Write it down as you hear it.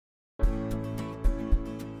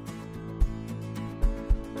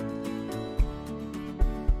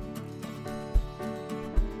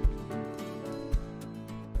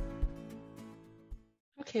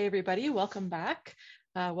Okay, everybody, welcome back.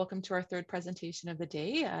 Welcome to our third presentation of the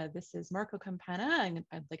day. This is Marco Campana, and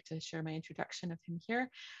I'd like to share my introduction of him here.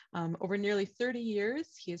 Over nearly 30 years,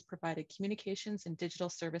 he has provided communications and digital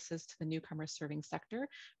services to the newcomer serving sector,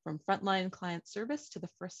 from frontline client service to the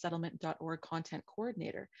firstsettlement.org content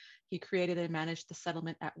coordinator. He created and managed the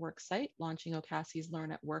Settlement at Work site, launching OCASI's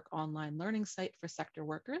Learn at Work online learning site for sector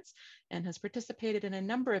workers, and has participated in a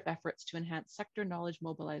number of efforts to enhance sector knowledge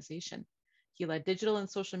mobilization. He led digital and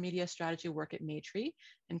social media strategy work at Maytree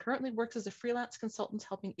and currently works as a freelance consultant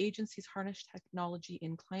helping agencies harness technology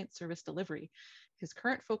in client service delivery. His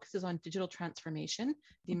current focus is on digital transformation,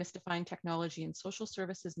 demystifying technology in social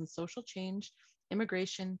services and social change,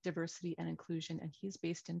 immigration, diversity, and inclusion, and he's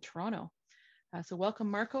based in Toronto. So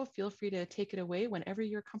welcome, Marco. Feel free to take it away whenever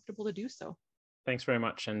you're comfortable to do so. Thanks very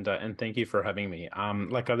much, and thank you for having me.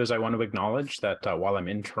 Like others, I want to acknowledge that while I'm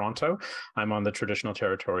in Toronto, I'm on the traditional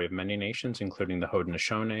territory of many nations, including the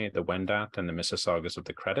Haudenosaunee, the Wendat, and the Mississaugas of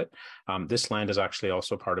the Credit. This land is actually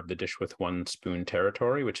also part of the Dish with One Spoon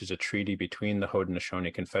territory, which is a treaty between the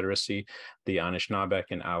Haudenosaunee Confederacy, the Anishinaabeg,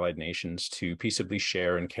 and allied nations to peaceably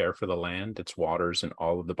share and care for the land, its waters, and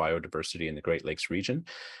all of the biodiversity in the Great Lakes region.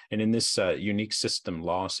 And in this unique system,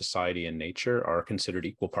 law, society, and nature are considered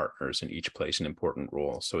equal partners, and each plays an important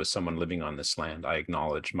role. So as someone living on this land, I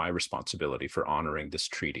acknowledge my responsibility for honoring this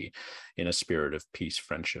treaty in a spirit of peace,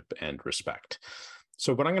 friendship, and respect.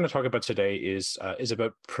 So what I'm going to talk about today is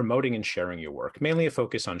about promoting and sharing your work, mainly a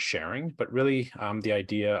focus on sharing, but really the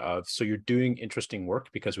idea of, so you're doing interesting work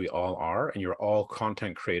because we all are, and you're all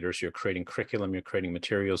content creators, you're creating curriculum, you're creating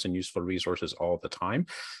materials and useful resources all the time.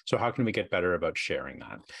 So how can we get better about sharing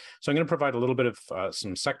that? So I'm going to provide a little bit of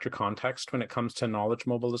some sector context when it comes to knowledge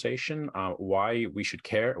mobilization, why we should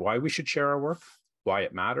care, why we should share our work, why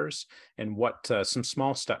it matters, and what some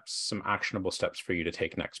small steps, some actionable steps for you to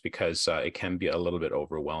take next, because it can be a little bit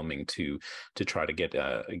overwhelming to try to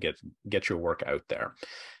get your work out there.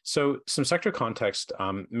 So some sector context.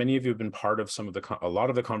 Many of you have been part of a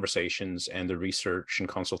lot of the conversations and the research and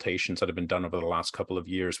consultations that have been done over the last couple of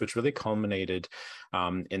years, which really culminated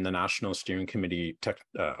in the National Steering Committee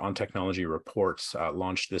on Technology reports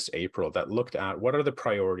launched this April that looked at what are the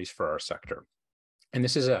priorities for our sector. And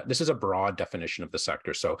this is a broad definition of the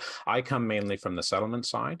sector. So I come mainly from the settlement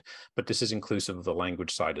side, but this is inclusive of the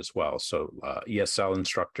language side as well. So ESL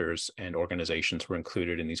instructors and organizations were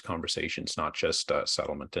included in these conversations, not just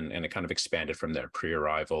settlement, and it kind of expanded from there: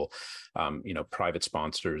 pre-arrival, private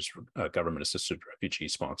sponsors, government-assisted refugee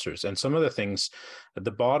sponsors, and some of the things at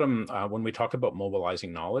the bottom when we talk about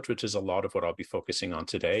mobilizing knowledge, which is a lot of what I'll be focusing on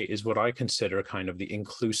today, is what I consider kind of the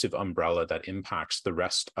inclusive umbrella that impacts the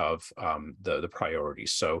rest of the priorities.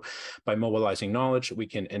 So by mobilizing knowledge, we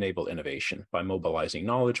can enable innovation. By mobilizing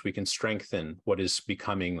knowledge, we can strengthen what is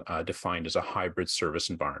becoming defined as a hybrid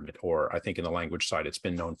service environment, or I think in the language side, it's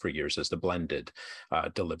been known for years as the blended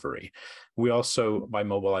delivery. We also, by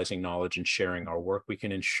mobilizing knowledge and sharing our work, we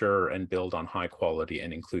can ensure and build on high quality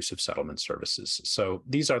and inclusive settlement services. So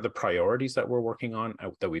these are the priorities that we're working on,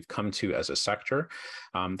 that we've come to as a sector,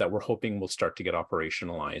 that we're hoping will start to get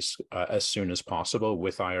operationalized as soon as possible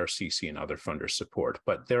with IRCC and other funders' support.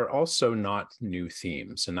 But they're also not new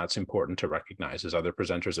themes, and that's important to recognize. As other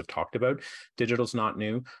presenters have talked about, digital's not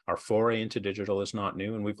new. Our foray into digital is not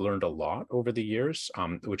new, and we've learned a lot over the years,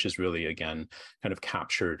 which is really, again, kind of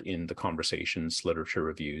captured in the conversations, literature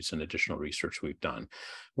reviews, and additional research we've done.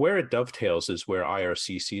 Where it dovetails is where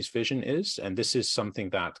IRCC's vision is, and this is something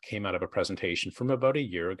that came out of a presentation from about a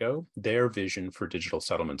year ago, their vision for digital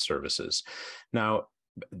settlement services. Now,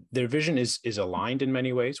 their vision is aligned in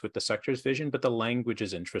many ways with the sector's vision, but the language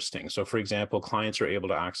is interesting. So for example, clients are able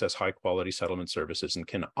to access high quality settlement services and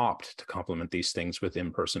can opt to complement these things with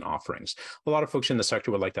in-person offerings. A lot of folks in the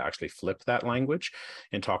sector would like to actually flip that language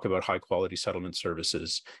and talk about high quality settlement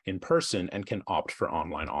services in person and can opt for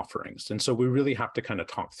online offerings. And so we really have to kind of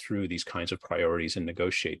talk through these kinds of priorities and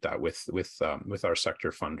negotiate that with our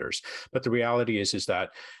sector funders. But the reality is that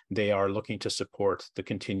they are looking to support the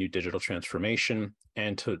continued digital transformation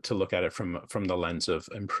and to look at it from the lens of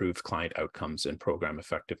improved client outcomes and program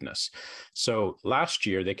effectiveness. So last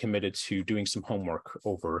year, they committed to doing some homework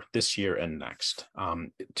over this year and next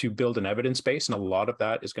to build an evidence base. And a lot of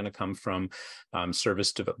that is going to come from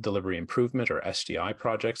service delivery improvement, or SDI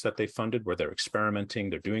projects that they funded, where they're experimenting,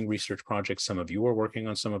 they're doing research projects. Some of you are working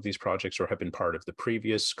on some of these projects or have been part of the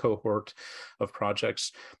previous cohort of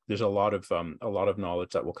projects. There's a lot of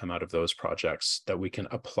knowledge that will come out of those projects that we can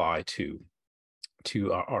apply to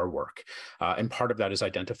to our work. And part of that is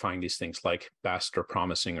identifying these things like best or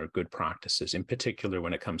promising or good practices, in particular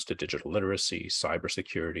when it comes to digital literacy,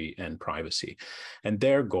 cybersecurity, and privacy. And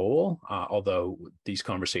their goal, although these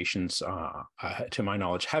conversations, to my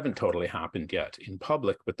knowledge, haven't totally happened yet in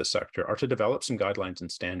public with the sector, are to develop some guidelines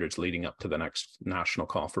and standards leading up to the next national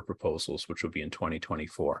call for proposals, which will be in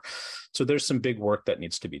 2024. So there's some big work that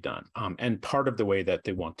needs to be done. And part of the way that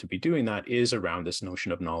they want to be doing that is around this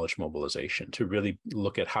notion of knowledge mobilization, to really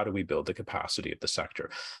look at how do we build the capacity of the sector.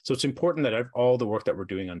 So it's important that all the work that we're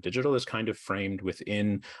doing on digital is kind of framed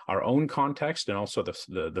within our own context, and also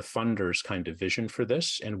the funders' kind of vision for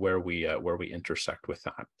this, and where we intersect with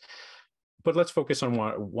that. But let's focus on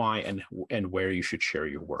why and where you should share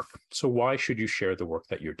your work. So why should you share the work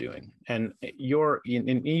that you're doing? And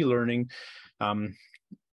in e-learning,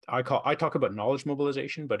 I talk about knowledge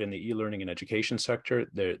mobilization, but in the e-learning and education sector,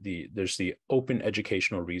 there's the open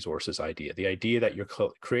educational resources idea, the idea that you're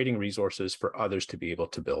creating resources for others to be able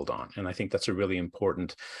to build on. And I think that's a really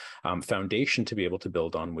important foundation to be able to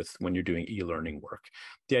build on when you're doing e-learning work.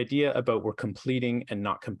 The idea about we're completing and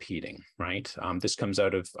not competing, right? This comes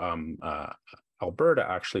out of Alberta,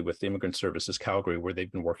 actually, with the Immigrant Services Calgary, where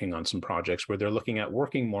they've been working on some projects where they're looking at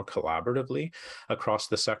working more collaboratively across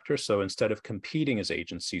the sector. So instead of competing as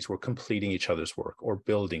agencies, we're completing each other's work or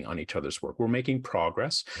building on each other's work. We're making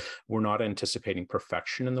progress. We're not anticipating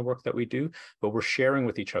perfection in the work that we do, but we're sharing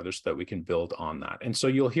with each other so that we can build on that. And so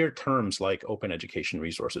you'll hear terms like open education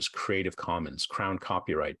resources, Creative Commons, Crown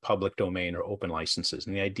Copyright, public domain, or open licenses.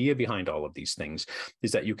 And the idea behind all of these things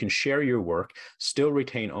is that you can share your work, still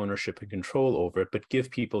retain ownership and control over it, but give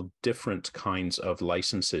people different kinds of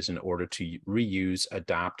licenses in order to reuse,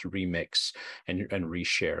 adapt, remix, and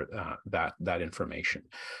reshare that information.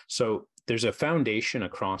 So there's a foundation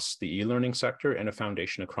across the e-learning sector and a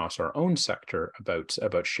foundation across our own sector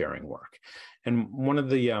about sharing work. And one of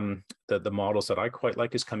the models that I quite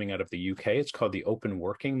like is coming out of the UK. It's called the Open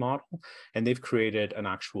Working Model, and they've created an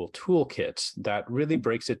actual toolkit that really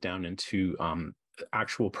breaks it down into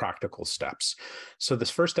actual practical steps. So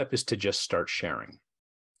this first step is to just start sharing,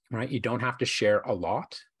 right? You don't have to share a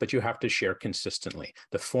lot, but you have to share consistently.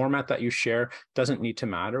 The format that you share doesn't need to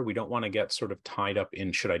matter. We don't want to get sort of tied up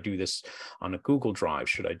in, should I do this on a Google Drive?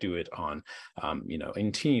 Should I do it on,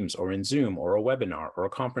 in Teams or in Zoom or a webinar or a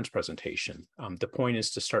conference presentation? The point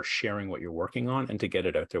is to start sharing what you're working on and to get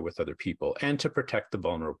it out there with other people and to protect the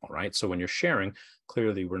vulnerable, right? So when you're sharing,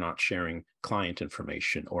 clearly we're not sharing client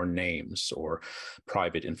information or names or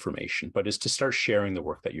private information, but is to start sharing the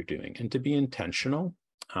work that you're doing and to be intentional.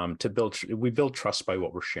 We build trust by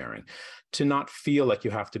what we're sharing, to not feel like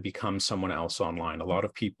you have to become someone else online. A lot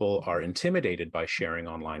of people are intimidated by sharing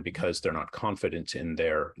online because they're not confident in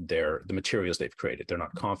the materials they've created. They're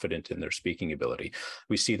not confident in their speaking ability.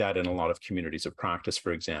 We see that in a lot of communities of practice,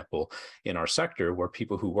 for example, in our sector, where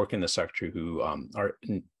people who work in the sector who are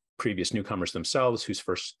previous newcomers themselves, whose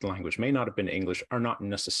first language may not have been English, are not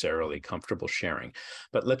necessarily comfortable sharing.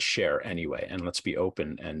 But let's share anyway, and let's be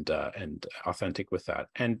open and authentic with that,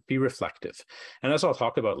 and be reflective. And as I'll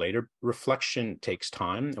talk about later, reflection takes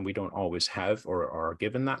time, and we don't always have or are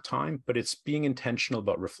given that time, but it's being intentional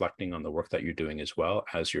about reflecting on the work that you're doing as well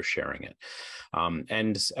as you're sharing it.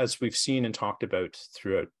 And as we've seen and talked about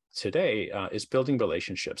throughout today is building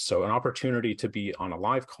relationships. So an opportunity to be on a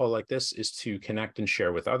live call like this is to connect and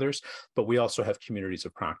share with others, but we also have communities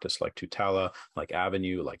of practice like Tutela, like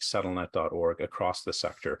Avenue, like settlenet.org across the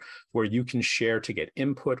sector, where you can share to get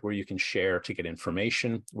input, where you can share to get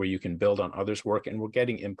information, where you can build on others' work, and we're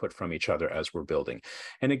getting input from each other as we're building.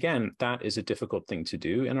 And again, that is a difficult thing to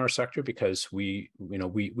do in our sector because we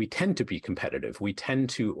tend to be competitive. We tend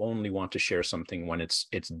to only want to share something when it's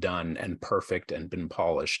done and perfect and been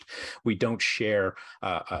polished. We don't share,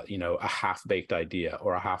 a half-baked idea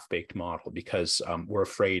or a half-baked model because we're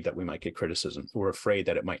afraid that we might get criticism. We're afraid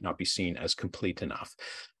that it might not be seen as complete enough.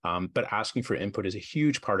 But asking for input is a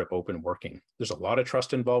huge part of open working. There's a lot of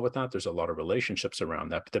trust involved with that. There's a lot of relationships around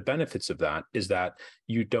that. But the benefits of that is that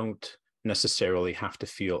you don't necessarily have to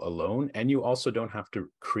feel alone, and you also don't have to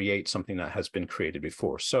create something that has been created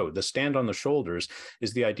before. So the stand on the shoulders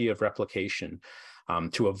is the idea of replication.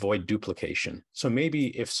 To avoid duplication. So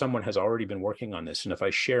maybe if someone has already been working on this, and if I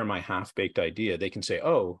share my half-baked idea, they can say,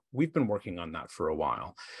 oh, we've been working on that for a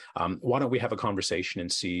while. Why don't we have a conversation and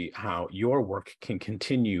see how your work can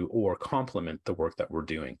continue or complement the work that we're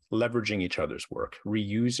doing, leveraging each other's work,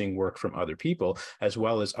 reusing work from other people, as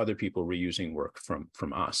well as other people reusing work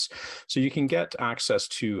from us. So you can get access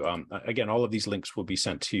to, again, all of these links will be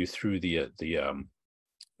sent to you through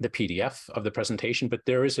the the PDF of the presentation, but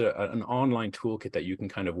there is an online toolkit that you can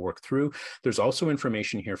kind of work through. There's also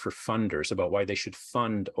information here for funders about why they should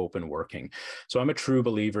fund open working. So I'm a true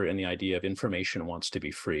believer in the idea of information wants to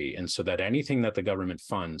be free, and so that anything that the government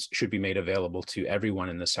funds should be made available to everyone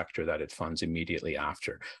in the sector that it funds immediately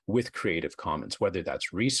after with Creative Commons, whether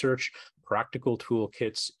that's research, practical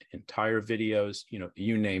toolkits, entire videos,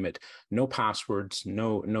 you name it, no passwords,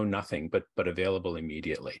 no nothing, but available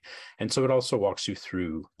immediately. And so it also walks you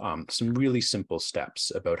through some really simple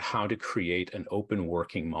steps about how to create an open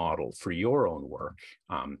working model for your own work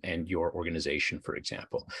and your organization, for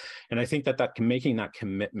example. And I think that making that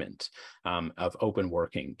commitment of open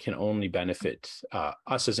working can only benefit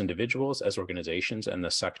us as individuals, as organizations, and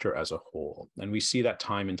the sector as a whole. And we see that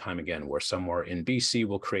time and time again, where somewhere in BC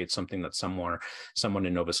will create something that someone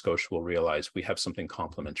in Nova Scotia will realize we have something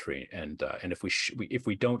complementary, and if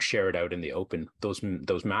we don't share it out in the open,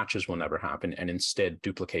 those matches will never happen, and instead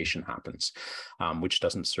duplication happens, which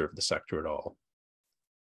doesn't serve the sector at all.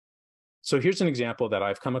 So here's an example that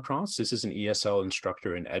I've come across. This is an ESL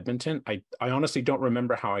instructor in Edmonton. I honestly don't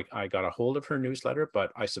remember how I got a hold of her newsletter,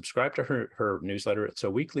 but I subscribe to her newsletter. It's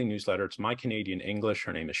a weekly newsletter. It's My Canadian English.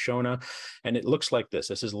 Her name is Shona, and it looks like this.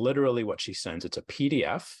 This is literally what she sends. It's a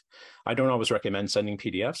PDF. I don't always recommend sending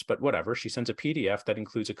PDFs, but whatever. She sends a PDF that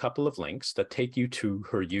includes a couple of links that take you to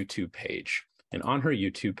her YouTube page. And on her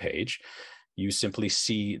YouTube page, you simply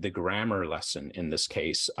see the grammar lesson, in this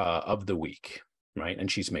case, of the week. Right.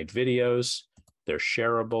 And she's made videos, they're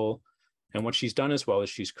shareable. And what she's done as well is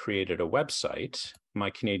she's created a website,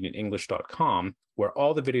 mycanadianenglish.com, where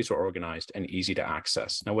all the videos are organized and easy to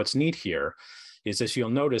access. Now, what's neat here is, as you'll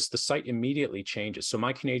notice, the site immediately changes. So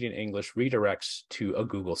My Canadian English redirects to a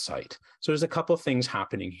Google site. So there's a couple of things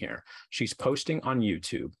happening here. She's posting on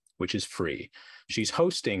YouTube, which is free. She's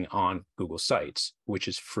hosting on Google Sites, which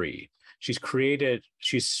is free. She's probably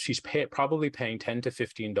paying $10 to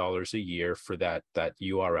 $15 a year for that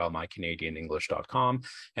URL, mycanadianenglish.com,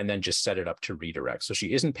 and then just set it up to redirect. So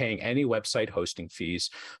she isn't paying any website hosting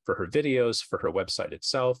fees for her videos, for her website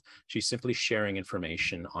itself. She's simply sharing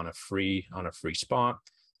information on a free spot.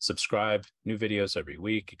 Subscribe, new videos every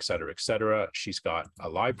week, et cetera, et cetera. She's got a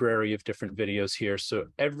library of different videos here. So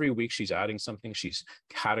every week she's adding something, she's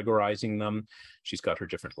categorizing them. She's got her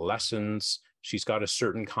different lessons. She's got a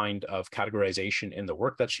certain kind of categorization in the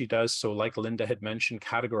work that she does. So like Linda had mentioned,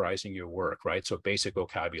 categorizing your work, right? So basic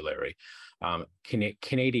vocabulary,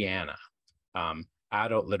 Canadiana,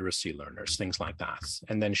 adult literacy learners, things like that.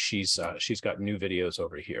 And then she's got new videos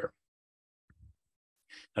over here.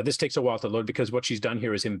 Now, this takes a while to load because what she's done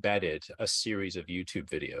here is embedded a series of YouTube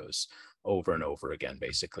videos over and over again,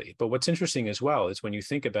 basically. But what's interesting as well is when you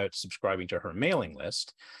think about subscribing to her mailing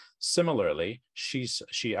list, similarly, she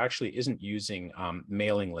actually isn't using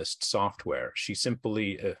mailing list software. She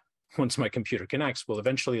simply, once my computer connects, will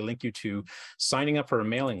eventually link you to signing up for a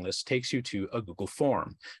mailing list, takes you to a Google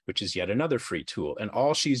form, which is yet another free tool. And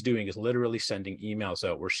all she's doing is literally sending emails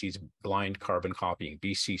out where she's blind carbon copying,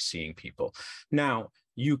 BCCing people. Now,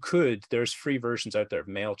 there's free versions out there of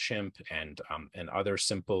MailChimp and other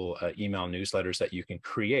simple email newsletters that you can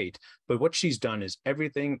create. But what she's done is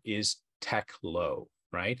everything is tech low,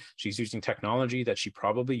 right? She's using technology that she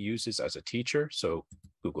probably uses as a teacher. So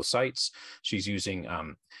Google Sites. She's using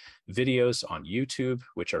videos on YouTube,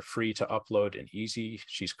 which are free to upload and easy.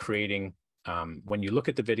 She's creating, when you look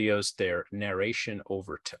at the videos, they're narration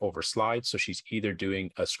over slides. So she's either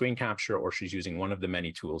doing a screen capture or she's using one of the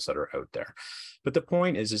many tools that are out there. But the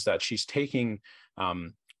point is that she's taking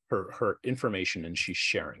her information and she's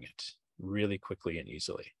sharing it really quickly and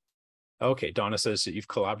easily. Okay, Donna says that you've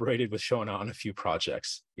collaborated with Shona on a few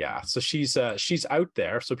projects. Yeah, so she's out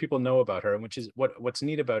there, so people know about her. Which is what's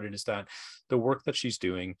neat about it is that the work that she's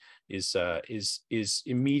doing is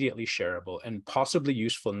immediately shareable and possibly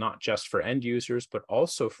useful not just for end users but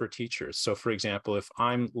also for teachers. So, for example, if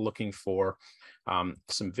I'm looking for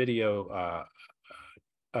some video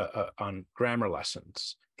on grammar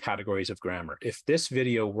lessons, categories of grammar. If this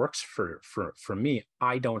video works for me,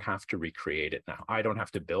 I don't have to recreate it now. I don't have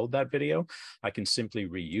to build that video. I can simply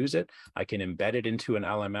reuse it. I can embed it into an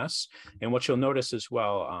LMS. And what you'll notice as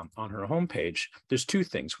well on her homepage, there's two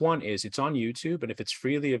things. One is it's on YouTube, and if it's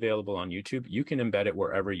freely available on YouTube, you can embed it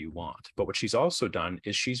wherever you want. But what she's also done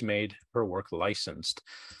is she's made her work licensed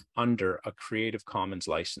under a Creative Commons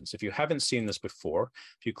license. If you haven't seen this before,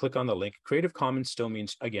 if you click on the link, Creative Commons still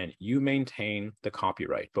means, again, you maintain the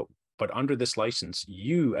copyright. But under this license,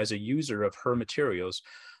 you as a user of her materials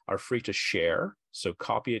are free to share. So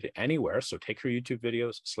copy it anywhere. So take her YouTube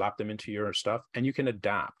videos, slap them into your stuff, and you can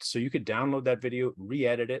adapt. So you could download that video,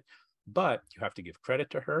 re-edit it, but you have to give credit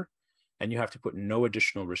to her. and you have to put no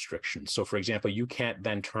additional restrictions. So for example, you can't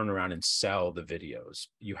then turn around and sell the videos.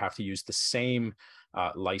 You have to use the same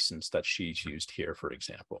license that she's used here, for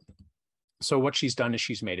example. So what she's done is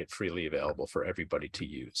she's made it freely available for everybody to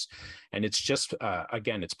use. And it's just,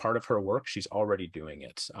 again, it's part of her work. She's already doing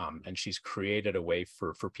it. And she's created a way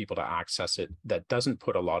for people to access it that doesn't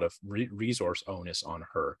put a lot of resource onus on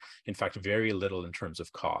her. In fact, very little in terms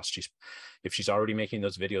of cost. If she's already making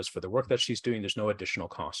those videos for the work that she's doing, there's no additional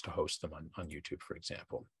cost to host them on YouTube, for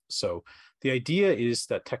example. So the idea is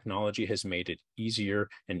that technology has made it easier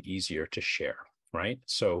and easier to share, right?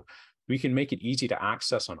 So we can make it easy to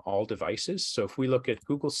access on all devices. So if we look at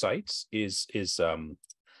Google Sites is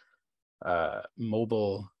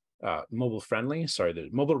mobile friendly, the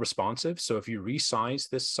mobile responsive. So if you resize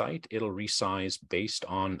this site, it'll resize based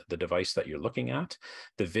on the device that you're looking at.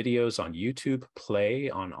 The videos on YouTube play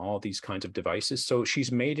on all these kinds of devices. So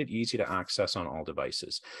she's made it easy to access on all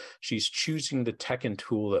devices. She's choosing the tech and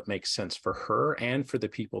tool that makes sense for her and for the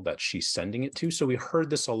people that she's sending it to. So we heard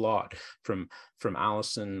this a lot from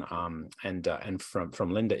Allison and from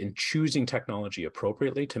Linda in choosing technology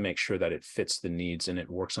appropriately to make sure that it fits the needs and it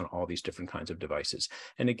works on all these different kinds of devices.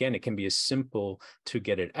 And again, it can be as simple to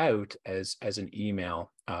get it out as an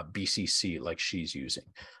email BCC like she's using.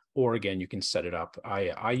 Or again, you can set it up.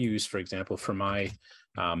 I use, for example, for my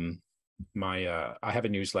I have a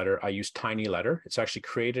newsletter. I use TinyLetter. It's actually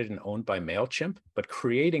created and owned by MailChimp, but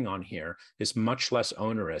creating on here is much less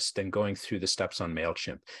onerous than going through the steps on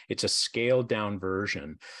MailChimp. It's a scaled down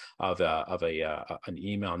version of an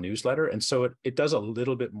email newsletter. And so it does a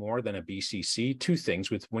little bit more than a BCC. Two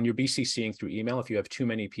things: when you're BCCing through email, if you have too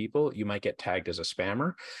many people, you might get tagged as a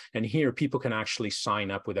spammer. And here people can actually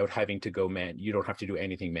sign up without having to go you don't have to do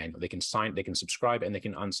anything manual. They can subscribe, and they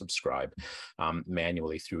can unsubscribe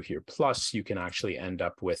manually through here. Plus, you can actually end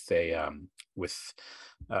up with an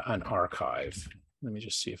archive. Let me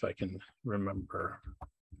just see if I can remember.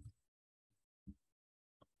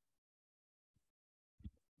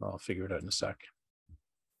 I'll figure it out in a sec.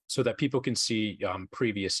 So that people can see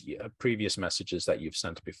previous messages that you've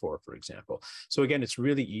sent before, for example. So again, it's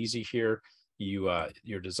really easy here.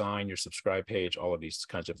 Your design, your subscribe page, all of these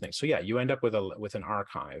kinds of things. So yeah, you end up with an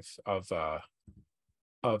archive of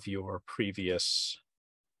your previous.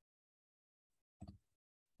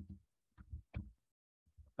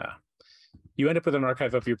 You end up with an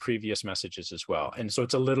archive of your previous messages as well. And so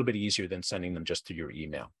it's a little bit easier than sending them just through your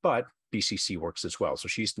email, but BCC works as well. So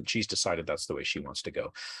she's decided that's the way she wants to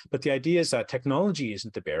go. But the idea is that technology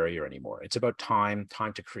isn't the barrier anymore. It's about time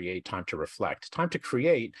to create, time to reflect. Time to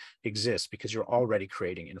create exists because you're already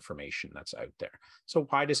creating information that's out there. So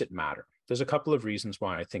why does it matter? There's a couple of reasons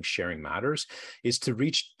why I think sharing matters is to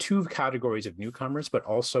reach two categories of newcomers, but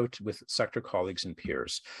also with sector colleagues and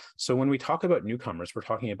peers. So when we talk about newcomers, we're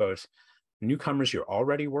talking about newcomers you're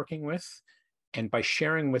already working with, and by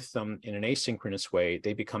sharing with them in an asynchronous way,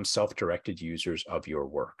 they become self-directed users of your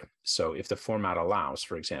work. So if the format allows,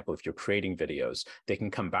 for example, if you're creating videos, they can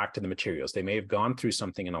come back to the materials. They may have gone through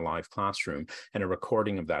something in a live classroom, and a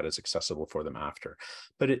recording of that is accessible for them after.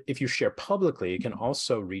 But if you share publicly, it can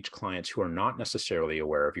also reach clients who are not necessarily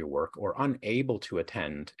aware of your work or unable to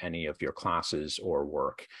attend any of your classes or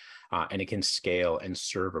work. And it can scale and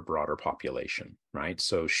serve a broader population, right?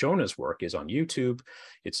 So Shona's work is on YouTube.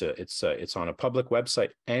 It's on a public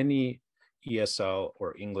website. Any ESL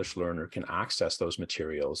or English learner can access those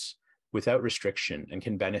materials without restriction and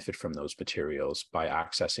can benefit from those materials by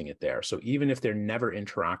accessing it there. So even if they never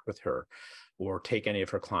interact with her or take any of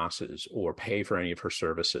her classes or pay for any of her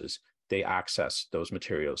services, they access those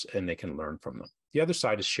materials and they can learn from them. The other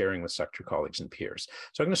side is sharing with sector colleagues and peers.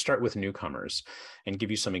 So I'm going to start with newcomers and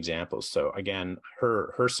give you some examples. So again,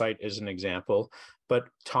 her site is an example, but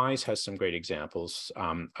Ties has some great examples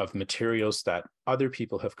of materials that other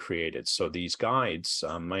people have created. So these guides,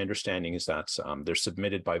 my understanding is that they're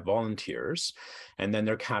submitted by volunteers and then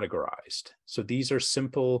they're categorized. So these are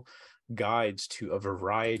simple guides to a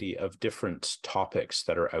variety of different topics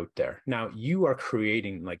that are out there. Now you are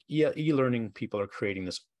creating, like e-learning people are creating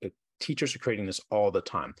this, teachers are creating this all the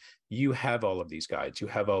time. You have all of these guides, you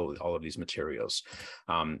have all of these materials,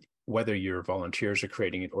 whether your volunteers are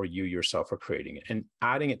creating it or you yourself are creating it, and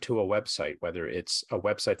adding it to a website, whether it's a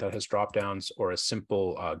website that has drop downs or a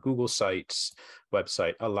simple Google Sites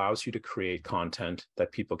website, allows you to create content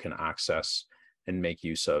that people can access and make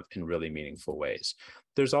use of in really meaningful ways.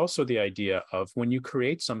 There's also the idea of when you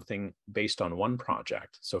create something based on one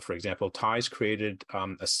project. So for example, Ties created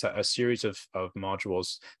a series of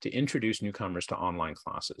modules to introduce newcomers to online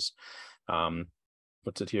classes.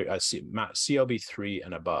 What's it here? CLB 3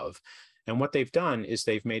 and above. And what they've done is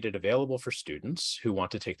they've made it available for students who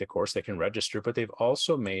want to take the course. They can register, but they've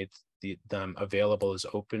also made them available as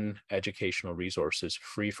open educational resources,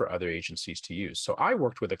 free for other agencies to use. So I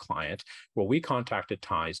worked with a client where we contacted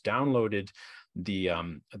TIES, downloaded the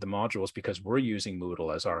modules because we're using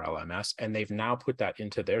Moodle as our LMS, and they've now put that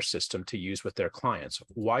into their system to use with their clients.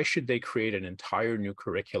 Why should they create an entire new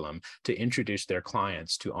curriculum to introduce their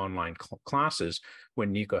clients to online classes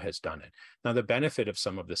when Nico has done it? Now, the benefit of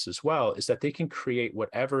some of this as well is that they can create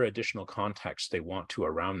whatever additional context they want to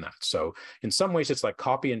around that. So in some ways, it's like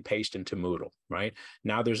copy and paste into Moodle, right?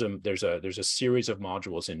 Now there's a series of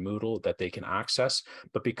modules in Moodle that they can access,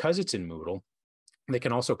 but because it's in Moodle, they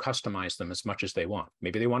can also customize them as much as they want.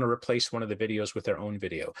 Maybe they want to replace one of the videos with their own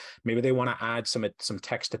video. Maybe they want to add some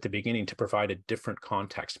text at the beginning to provide a different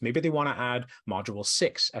context. Maybe they want to add module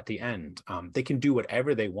 6 at the end. They can do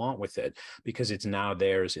whatever they want with it because it's now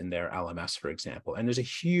theirs in their LMS, for example. And there's a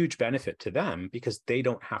huge benefit to them because they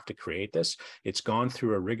don't have to create this. It's gone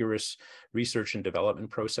through a rigorous research and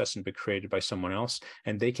development process and been created by someone else.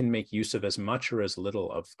 And they can make use of as much or as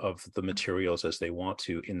little of the materials as they want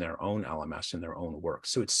to in their own LMS, in their own work.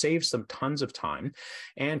 So it saves them tons of time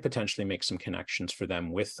and potentially makes some connections for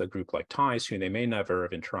them with a group like TIES, who they may never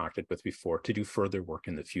have interacted with before, to do further work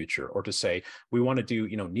in the future, or to say, we want to do,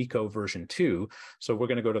 Nico version 2. So we're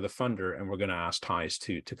going to go to the funder and we're going to ask TIES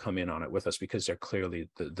to come in on it with us because they're clearly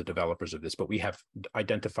the developers of this, but we have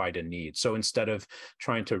identified a need. So instead of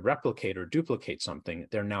trying to replicate or duplicate something,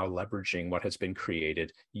 they're now leveraging what has been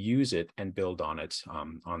created, use it and build on it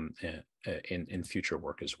in future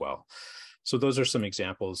work as well. So those are some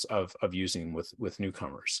examples of using with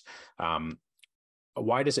newcomers.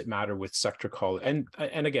 Why does it matter with sector college?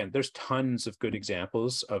 And again, there's tons of good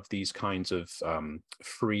examples of these kinds of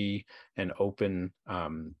free and open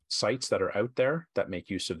sites that are out there that make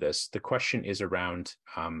use of this. The question is around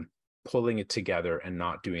pulling it together and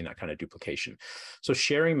not doing that kind of duplication. So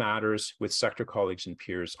sharing matters with sector colleagues and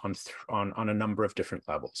peers on a number of different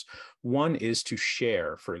levels. One is to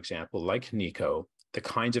share, for example, like Nico, the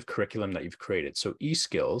kinds of curriculum that you've created. So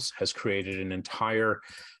eSkills has created an entire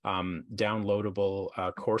downloadable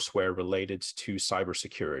courseware related to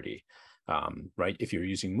cybersecurity. Right? If you're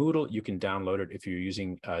using Moodle, you can download it. If you're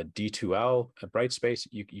using D2L, Brightspace,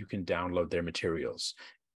 you can download their materials.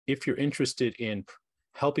 If you're interested in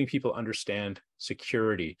helping people understand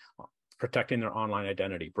security, protecting their online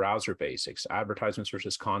identity, browser basics, advertisements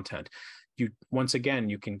versus content, once again,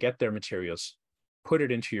 you can get their materials, put it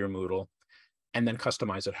into your Moodle, and then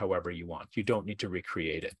customize it however you want. You don't need to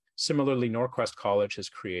recreate it. Similarly, Norquest College has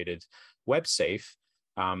created WebSafe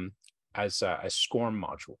as SCORM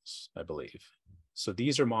modules, I believe. So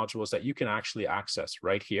these are modules that you can actually access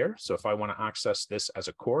right here. So if I want to access this as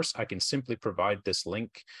a course, I can simply provide this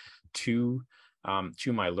link to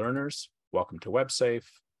my learners. Welcome to WebSafe,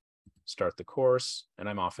 start the course, and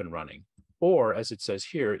I'm off and running. Or as it says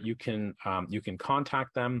here, you can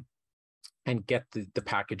contact them and get the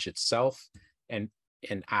package itself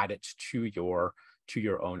and add it to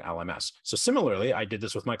your own LMS. So similarly, I did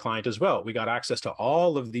this with my client as well. We got access to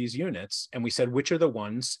all of these units and we said, which are the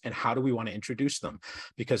ones and how do we want to introduce them?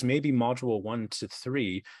 Because maybe module 1 to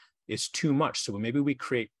 3 is too much. So maybe we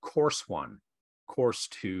create course 1, course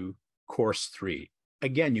 2, course 3.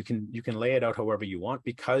 Again, you can lay it out however you want.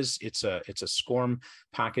 Because it's a SCORM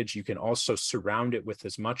package, you can also surround it with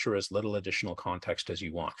as much or as little additional context as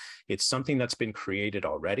you want. It's something that's been created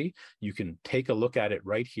already. You can take a look at it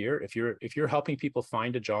right here. If you're helping people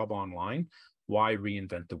find a job online, why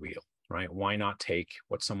reinvent the wheel, right? Why not take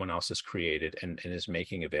what someone else has created and is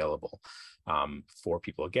making available for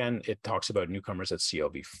people? Again, it talks about newcomers at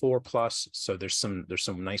CLB 4+. So there's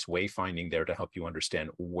some nice wayfinding there to help you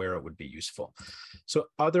understand where it would be useful. So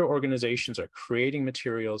other organizations are creating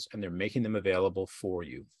materials and they're making them available for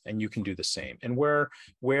you, and you can do the same. And where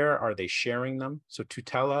are they sharing them? So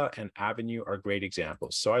Tutela and Avenue are great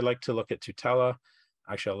examples. So I like to look at Tutela.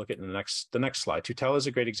 Actually, I'll look at the next slide. Tutela is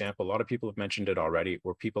a great example. A lot of people have mentioned it already,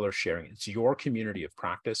 where people are sharing. It's your community of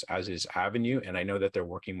practice, as is Avenue, and I know that they're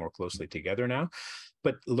working more closely together now.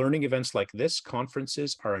 But learning events like this,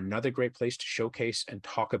 conferences, are another great place to showcase and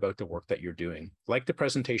talk about the work that you're doing. Like the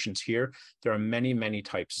presentations here, there are many, many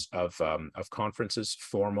types of conferences,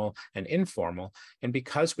 formal and informal. And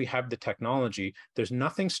because we have the technology, there's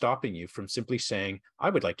nothing stopping you from simply saying, I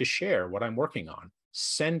would like to share what I'm working on.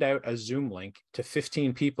 send out a Zoom link to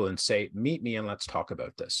 15 people and say, meet me and let's talk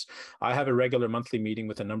about this. I have a regular monthly meeting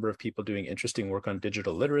with a number of people doing interesting work on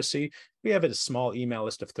digital literacy. We have a small email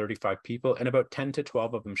list of 35 people, and about 10 to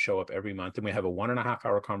 12 of them show up every month. And we have a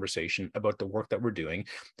 1.5-hour conversation about the work that we're doing.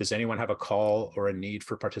 Does anyone have a call or a need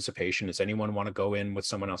for participation? Does anyone want to go in with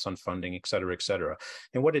someone else on funding, et cetera, et cetera?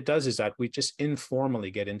 And what it does is that we just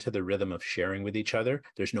informally get into the rhythm of sharing with each other.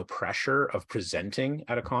 There's no pressure of presenting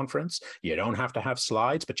at a conference. You don't have to have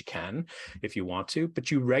slides, but you can if you want to.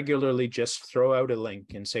 But you regularly just throw out a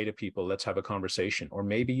link and say to people, let's have a conversation. Or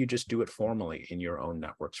maybe you just do it formally in your own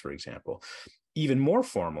networks, for example. Even more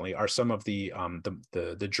formally are some of the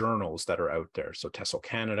journals that are out there. So TESOL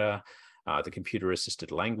Canada, the Computer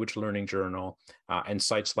Assisted Language Learning Journal, and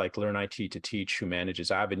sites like Learn IT to Teach, who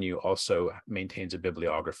manages Avenue, also maintains a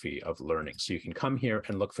bibliography of learning. So you can come here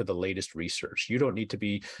and look for the latest research. You don't need to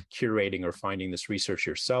be curating or finding this research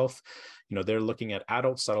yourself. You know, they're looking at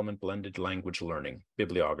adult settlement blended language learning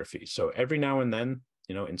bibliography. So every now and then,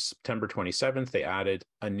 you know, in September 27th, they added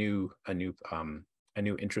a new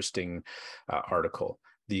interesting article.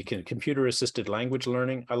 The computer assisted language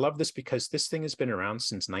learning. I love this because this thing has been around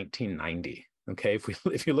since 1990. Okay,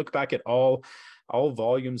 if you look back at all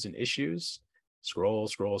volumes and issues, scroll.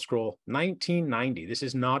 1990. This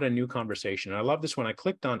is not a new conversation. And I love this when I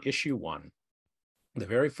clicked on issue 1, the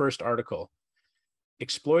very first article,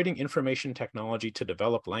 exploiting information technology to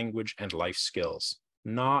develop language and life skills.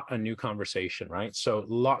 Not a new conversation, right? So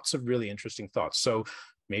lots of really interesting thoughts. So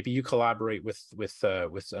maybe you collaborate with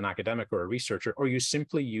an academic or a researcher, or you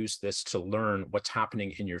simply use this to learn what's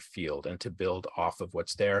happening in your field and to build off of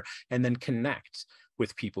what's there, and then connect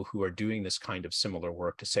with people who are doing this kind of similar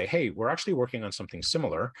work to say, hey, we're actually working on something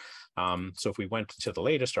similar. So if we went to the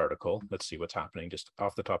latest article, let's see what's happening just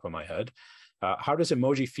off the top of my head. How does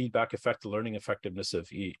emoji feedback affect the learning effectiveness of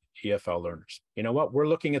EFL learners? You know what? We're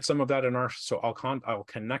looking at some of that in our, so I'll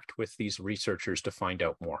connect with these researchers to find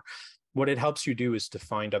out more. What it helps you do is to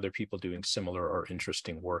find other people doing similar or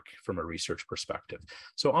interesting work from a research perspective.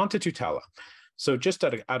 So on to Tutela. So just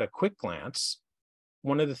at a quick glance,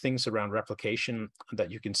 one of the things around replication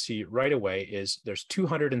that you can see right away is there's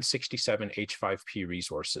 267 H5P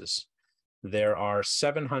resources. There are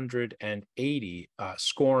 780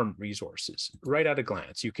 SCORM resources right at a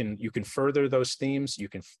glance. You can further those themes. You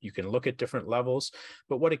can look at different levels.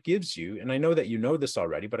 But what it gives you, and I know that you know this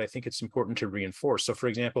already, but I think it's important to reinforce. So, for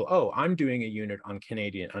example, I'm doing a unit on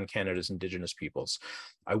Canada's Indigenous peoples.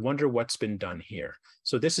 I wonder what's been done here.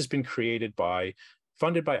 So this has been funded by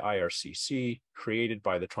IRCC, created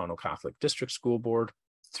by the Toronto Catholic District School Board,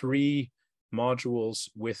 3 modules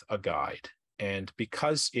with a guide. And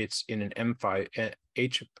because it's in an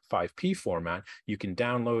H5P format, you can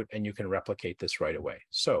download and you can replicate this right away.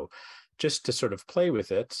 So just to sort of play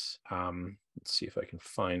with it, let's see if I can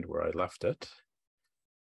find where I left it.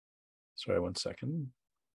 Sorry, one second.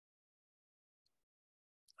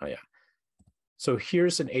 Oh, yeah. So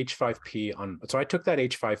here's an H5P so I took that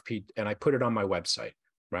H5P and I put it on my website.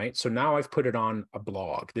 Right. So now I've put it on a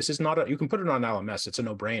blog. This is not you can put it on LMS. It's a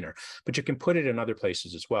no-brainer, but you can put it in other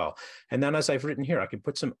places as well. And then as I've written here, I can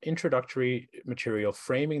put some introductory material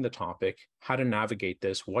framing the topic, how to navigate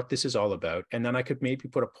this, what this is all about. And then I could maybe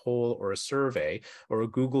put a poll or a survey or a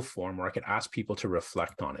Google form where I could ask people to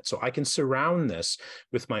reflect on it. So I can surround this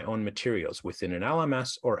with my own materials within an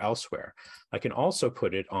LMS or elsewhere. I can also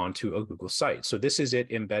put it onto a Google site. So this is it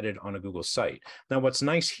embedded on a Google site. Now, what's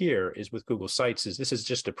nice here is with Google Sites is this is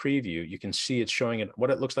just a preview. You can see it's showing it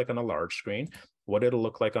what it looks like on a large screen, what it'll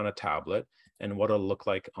look like on a tablet, and what it'll look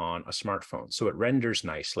like on a smartphone. So it renders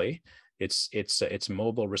nicely. It's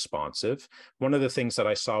mobile responsive. One of the things that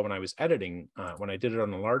I saw when I was editing, when I did it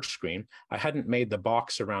on a large screen, I hadn't made the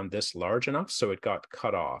box around this large enough, so it got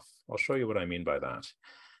cut off. I'll show you what I mean by that.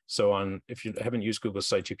 So if you haven't used Google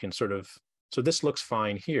Sites, you can sort of, so this looks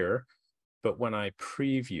fine here, but when I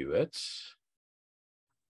preview it,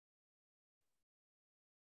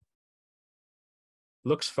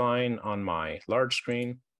 looks fine on my large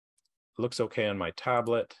screen, looks okay on my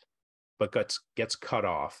tablet, but gets cut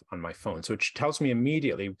off on my phone. So it tells me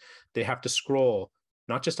immediately they have to scroll,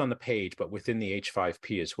 not just on the page, but within the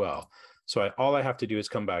H5P as well. So all I have to do is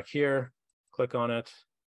come back here, click on it,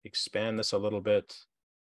 expand this a little bit,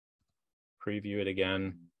 preview it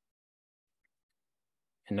again.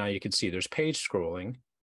 And now you can see there's page scrolling,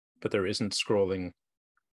 but there isn't scrolling.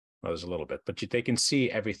 Well, there's a little bit, but they can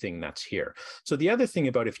see everything that's here. So the other thing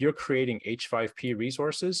about if you're creating H5P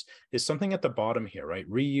resources is something at the bottom here, right?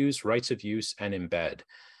 Reuse, rights of use, and embed.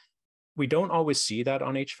 We don't always see that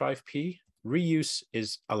on H5P. Reuse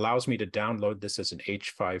allows me to download this as an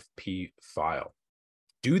H5P file.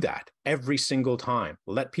 Do that every single time.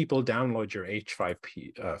 Let people download your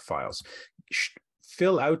H5P files.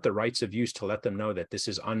 Fill out the rights of use to let them know that this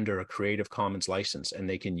is under a Creative Commons license and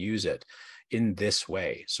they can use it in this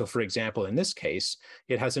way. So for example, in this case,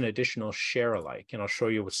 it has an additional share alike. And I'll show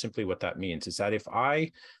you simply what that means is that if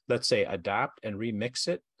I, let's say, adapt and remix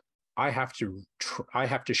it, I have to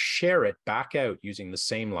share it back out using the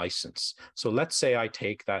same license. So let's say I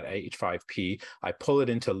take that H5P, I pull it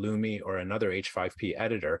into Lumi or another H5P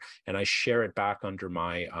editor, and I share it back under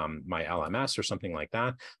my my LMS or something like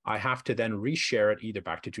that. I have to then reshare it either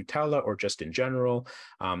back to Tutela or just in general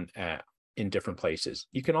in different places.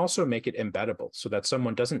 You can also make it embeddable so that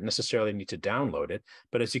someone doesn't necessarily need to download it.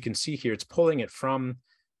 But as you can see here, it's pulling it from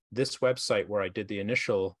this website where I did the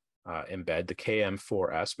initial embed, the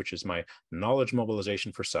KM4S, which is my knowledge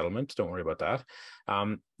mobilization for settlement. Don't worry about that.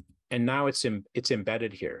 And now it's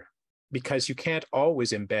embedded here because you can't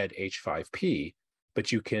always embed H5P,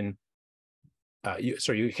 but you can,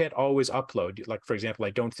 you can't always upload. Like, for example,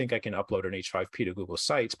 I don't think I can upload an H5P to Google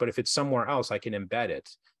Sites, but if it's somewhere else, I can embed it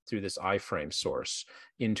through this iframe source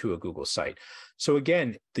into a Google site. So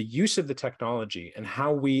again, the use of the technology and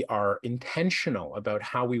how we are intentional about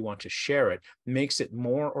how we want to share it makes it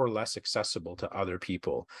more or less accessible to other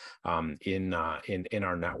people in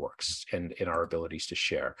our networks and in our abilities to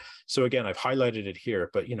share. So again, I've highlighted it here,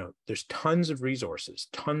 but there's tons of resources,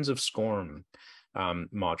 tons of SCORM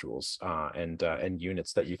modules and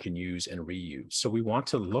units that you can use and reuse. So we want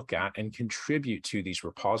to look at and contribute to these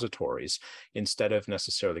repositories instead of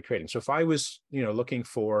necessarily creating. So if I was, looking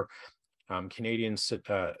for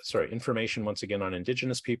information once again on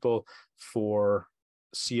Indigenous people for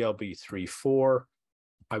CLB 3.4,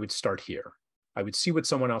 I would start here. I would see what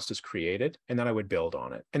someone else has created, and then I would build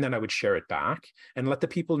on it. And then I would share it back and let the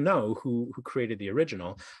people know who created the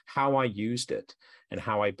original, how I used it and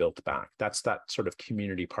how I built back. That's that sort of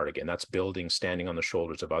community part again. That's building, standing on the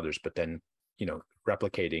shoulders of others, but then,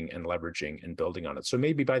 replicating and leveraging and building on it. So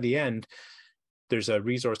maybe by the end, there's a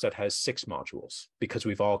resource that has 6 modules because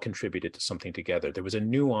we've all contributed to something together. There was a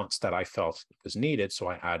nuance that I felt was needed, so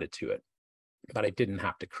I added to it. But I didn't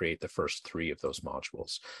have to create the first 3 of those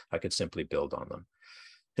modules. I could simply build on them.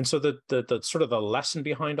 And so the sort of the lesson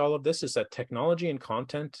behind all of this is that technology and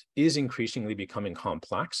content is increasingly becoming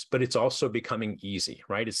complex, but it's also becoming easy,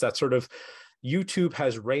 right? It's that sort of YouTube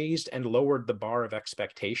has raised and lowered the bar of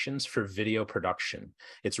expectations for video production.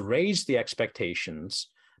 It's raised the expectations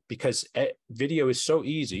because video is so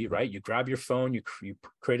easy, right? You grab your phone, you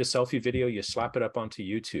create a selfie video, you slap it up onto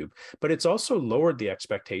YouTube. But it's also lowered the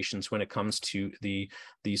expectations when it comes to the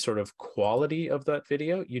sort of quality of that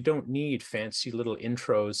video. You don't need fancy little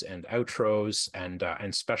intros and outros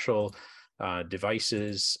and special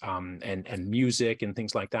devices and music and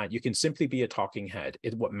things like that. You can simply be a talking head.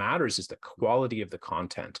 What matters is the quality of the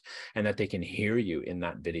content and that they can hear you in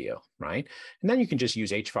that video, right? And then you can just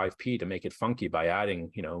use H5P to make it funky by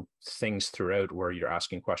adding, things throughout where you're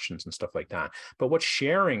asking questions and stuff like that. But what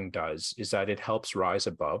sharing does is that it helps rise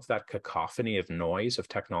above that cacophony of noise of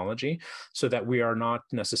technology so that we are not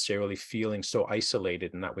necessarily feeling so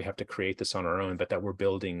isolated and that we have to create this on our own, but that we're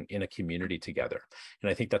building in a community together.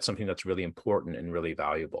 And I think that's something that's really important and really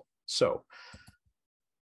valuable. So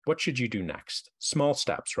what should you do next? Small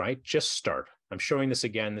steps, right? Just start. I'm showing this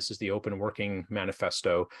again. This is the Open Working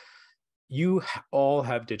Manifesto. You all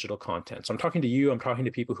have digital content. So I'm talking to you. I'm talking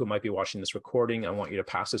to people who might be watching this recording. I want you to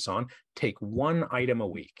pass this on. Take one item a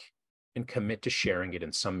week and commit to sharing it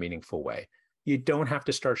in some meaningful way. You don't have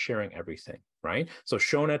to start sharing everything, right? So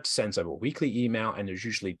Shona sends a weekly email and there's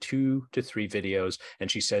usually 2 to 3 videos. And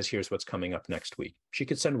she says, here's what's coming up next week. She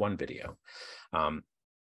could send 1 video.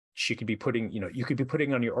 She could be putting, you could be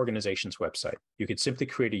putting on your organization's website. You could simply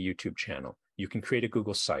create a YouTube channel. You can create a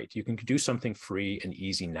Google site. You can do something free and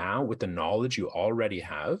easy now with the knowledge you already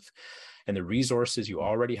have and the resources you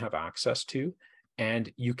already have access to.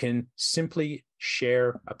 And you can simply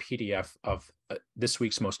share a PDF of this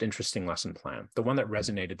week's most interesting lesson plan, the one that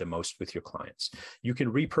resonated the most with your clients. You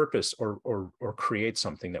can repurpose or create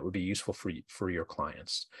something that would be useful for your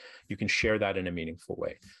clients. You can share that in a meaningful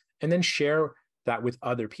way. And then share that with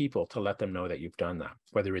other people to let them know that you've done that,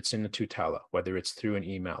 whether it's in the Tutela, whether it's through an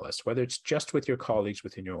email list, whether it's just with your colleagues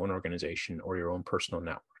within your own organization or your own personal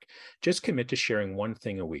network. Just commit to sharing 1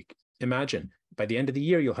 thing a week. Imagine by the end of the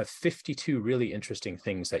year, you'll have 52 really interesting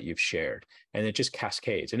things that you've shared, and it just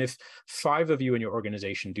cascades. And if 5 of you in your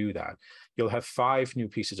organization do that, you'll have 5 new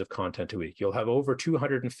pieces of content a week. You'll have over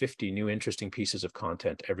 250 new interesting pieces of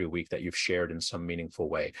content every week that you've shared in some meaningful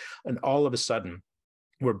way. And all of a sudden,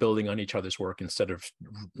 we're building on each other's work instead of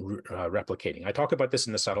replicating. I talk about this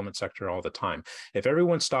in the settlement sector all the time. If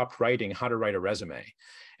everyone stopped writing how to write a resume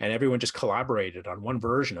and everyone just collaborated on one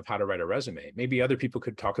version of how to write a resume, maybe other people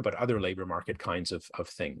could talk about other labor market kinds of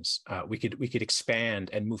things. We could expand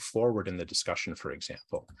and move forward in the discussion, for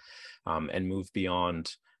example, and move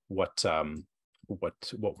beyond what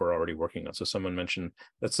we're already working on. So someone mentioned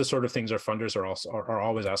that's the sort of things our funders are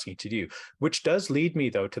always asking to do, which does lead me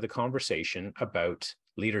though to the conversation about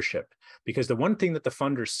leadership, because the one thing that the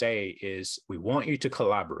funders say is, we want you to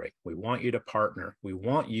collaborate, we want you to partner, we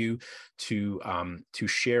want you to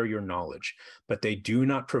share your knowledge, but they do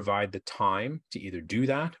not provide the time to either do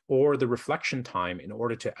that or the reflection time in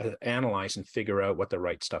order to analyze and figure out what the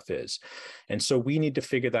right stuff is. And so we need to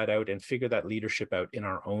figure that out and figure that leadership out in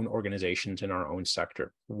our own organizations, in our own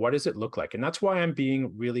sector. What does it look like? And that's why I'm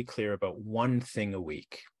being really clear about one thing a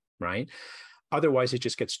week, right? Otherwise, it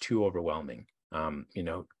just gets too overwhelming.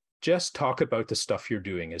 Just talk about the stuff you're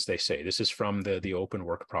doing, as they say. This is from the Open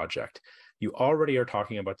Work Project. You already are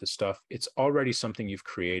talking about this stuff. It's already something you've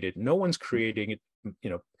created. No one's creating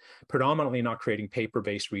it, predominantly not creating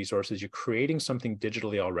paper-based resources. You're creating something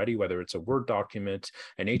digitally already, whether it's a Word document,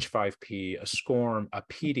 an H5P, a SCORM, a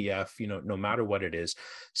PDF, no matter what it is.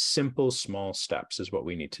 Simple, small steps is what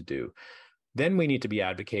we need to do. Then we need to be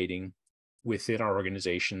advocating within our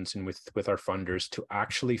organizations and with our funders to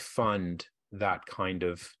actually fund that kind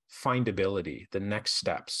of findability, the next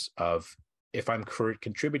steps of, if I'm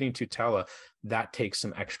contributing to Tela, that takes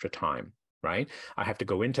some extra time, right? I have to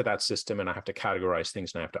go into that system and I have to categorize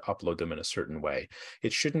things and I have to upload them in a certain way.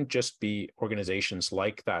 It shouldn't just be organizations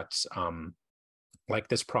like that, like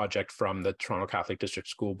this project from the Toronto Catholic District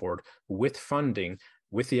School Board with funding,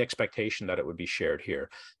 with the expectation that it would be shared here,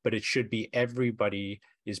 but it should be everybody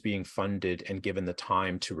is being funded and given the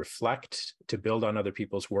time to reflect, to build on other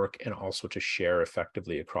people's work, and also to share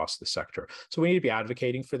effectively across the sector. So we need to be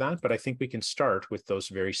advocating for that, but I think we can start with those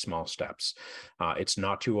very small steps. It's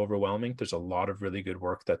not too overwhelming. There's a lot of really good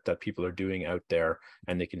work that people are doing out there,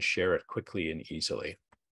 and they can share it quickly and easily.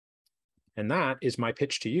 And that is my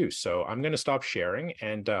pitch to you. So I'm going to stop sharing,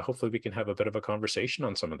 and hopefully we can have a bit of a conversation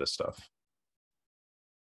on some of this stuff.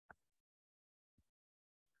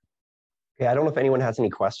 Okay, I don't know if anyone has any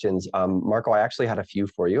questions. Marco, I actually had a few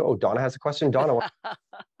for you. Oh, Donna has a question. Donna.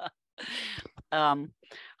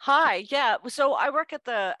 Hi, yeah. So I work at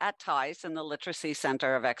TIES in the Literacy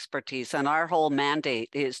Center of Expertise, and our whole mandate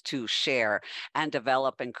is to share and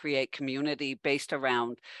develop and create community based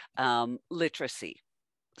around literacy,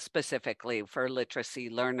 specifically for literacy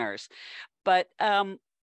learners. But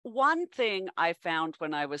one thing I found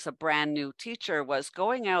when I was a brand new teacher was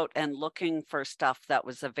going out and looking for stuff that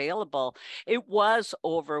was available. It was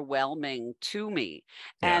overwhelming to me.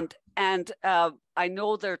 Yeah. And I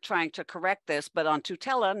know they're trying to correct this, but on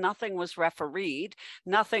Tutela, nothing was refereed,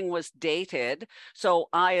 nothing was dated. So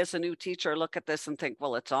I, as a new teacher, look at this and think,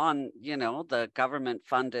 well, it's on, the government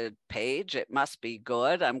funded page. It must be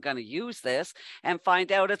good. I'm going to use this, and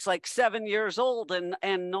find out it's like 7 years old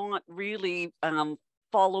and not really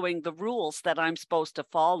following the rules that I'm supposed to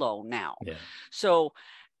follow now. Yeah. So,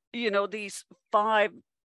 these 5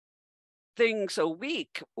 things a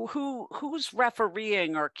week, who's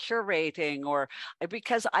refereeing or curating, or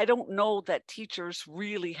because I don't know that teachers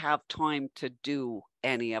really have time to do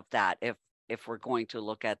any of that if we're going to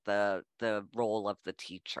look at the role of the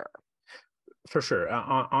teacher. For sure.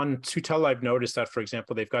 On Tutela, I've noticed that, for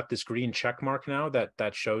example, they've got this green check mark now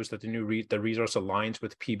that shows that the resource aligns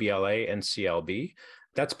with PBLA and CLB.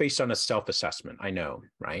 That's based on a self-assessment, I know,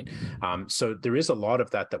 right? So there is a lot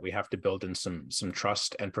of that we have to build in some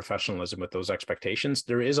trust and professionalism with those expectations.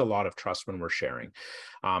 There is a lot of trust when we're sharing.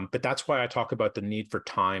 But that's why I talk about the need for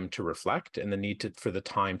time to reflect and the need for the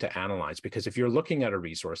time to analyze, because if you're looking at a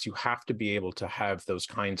resource, you have to be able to have those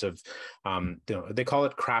kinds of, they call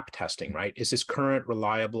it crap testing, right? Is this current,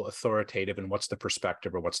 reliable, authoritative, and what's the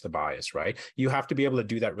perspective or what's the bias, right? You have to be able to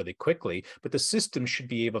do that really quickly, but the system should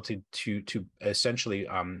be able to essentially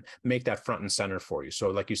make that front and center for you. So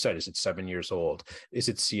like you said, is it 7 years old? Is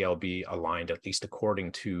it CLB aligned, at least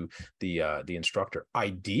according to the instructor?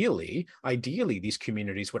 Ideally, these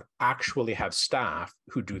communities would actually have staff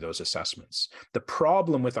who do those assessments. The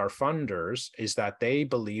problem with our funders is that they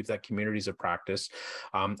believe that communities of practice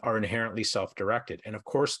are inherently self-directed. And of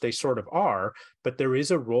course, they sort of are, but there is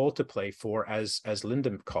a role to play for, as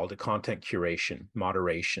Linda called it, content curation,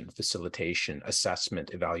 moderation, facilitation,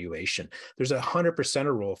 assessment, evaluation. There's 100%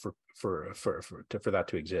 a role for that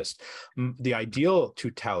to exist. The ideal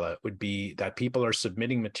Tutela would be that people are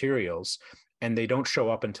submitting materials and they don't show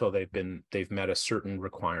up until they've met a certain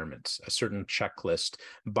requirements, a certain checklist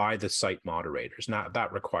by the site moderators. Now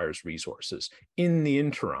that requires resources. In the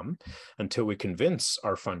interim, until we convince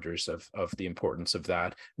our funders of the importance of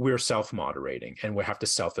that, we're self-moderating and we have to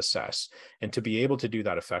self-assess. And to be able to do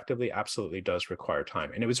that effectively absolutely does require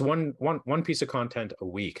time. And it was one piece of content a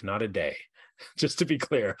week, not a day, just to be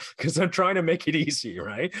clear, because I'm trying to make it easy,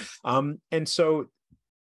 right? And so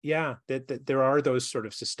yeah, that there are those sort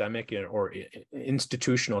of systemic or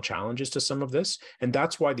institutional challenges to some of this. And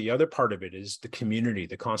that's why the other part of it is the community,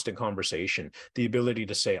 the constant conversation, the ability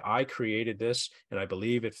to say, I created this and I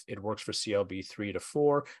believe it works for CLB 3 to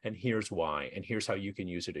 4, and here's why, and here's how you can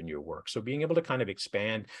use it in your work. So being able to kind of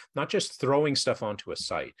expand, not just throwing stuff onto a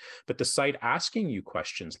site, but the site asking you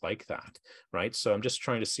questions like that, right? So I'm just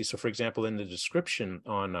trying to see, so for example, in the description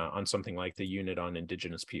on something like the unit on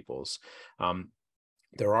Indigenous peoples,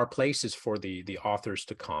 there are places for the authors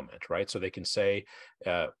to comment, right? So they can say,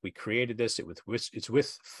 we created this, it's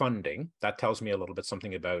with funding. That tells me a little bit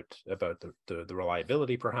something about the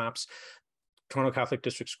reliability, perhaps. Toronto Catholic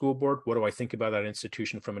District School Board, what do I think about that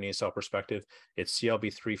institution from an ESL perspective? It's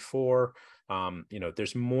CLB 3-4.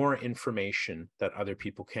 There's more information that other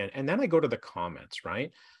people can. And then I go to the comments,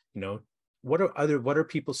 right? What are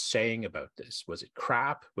people saying about this? Was it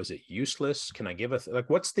crap? Was it useless? Can I give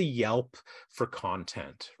what's the Yelp for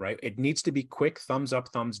content, right? It needs to be quick, thumbs up,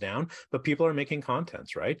 thumbs down, but people are making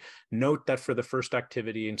contents, right? Note that for the first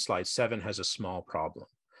activity in slide 7 has a small problem.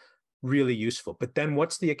 Really useful. But then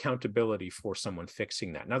what's the accountability for someone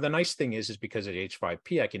fixing that? Now, the nice thing is because at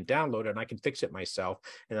H5P, I can download it and I can fix it myself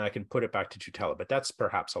and I can put it back to Tutela, but that's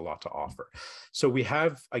perhaps a lot to offer. So we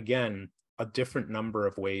have, again, a different number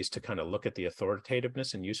of ways to kind of look at the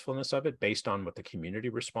authoritativeness and usefulness of it based on what the community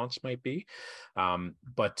response might be.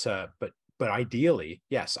 But ideally,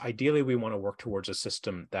 yes, ideally we want to work towards a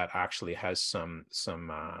system that actually has some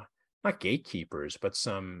not gatekeepers, but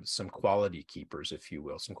some quality keepers, if you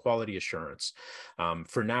will, some quality assurance.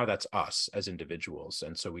 For now, that's us as individuals.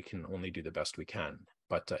 And so we can only do the best we can.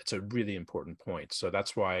 But it's a really important point. So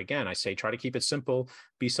that's why, again, I say try to keep it simple,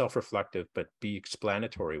 be self-reflective, but be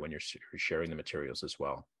explanatory when you're sharing the materials as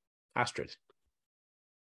well. Astrid.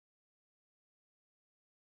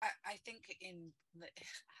 I think in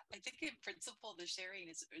principle, the sharing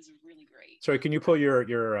is really great. Sorry, can you pull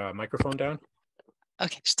your microphone down?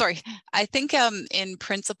 Okay, sorry. I think in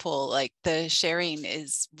principle, like the sharing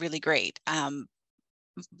is really great.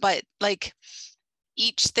 But like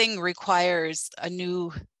each thing requires a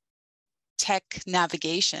new tech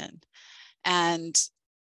navigation. And,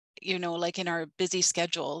 like in our busy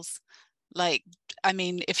schedules,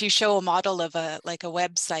 if you show a model of a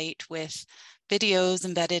website with videos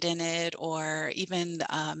embedded in it, or even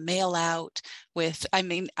mail out with, I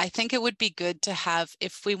think it would be good to have,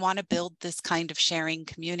 if we want to build this kind of sharing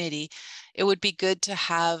community, it would be good to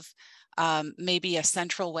have maybe a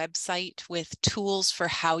central website with tools for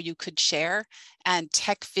how you could share, and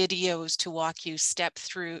tech videos to walk you step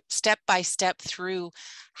by step through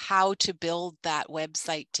how to build that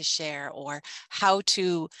website to share, or how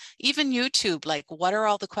to even YouTube, like what are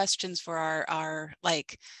all the questions for our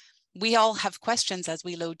we all have questions as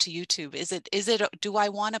we load to YouTube. Do I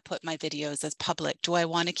want to put my videos as public? Do I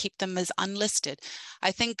want to keep them as unlisted?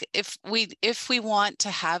 I think if we want to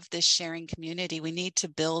have this sharing community, we need to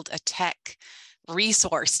build a tech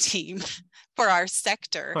resource team for our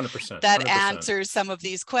sector 100%, that 100%. answers some of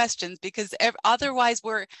these questions, because otherwise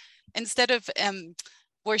we're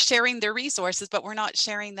sharing the resources, but we're not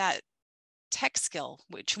sharing that tech skill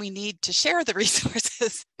which we need to share the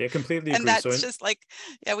resources. Yeah, completely agree. And that's just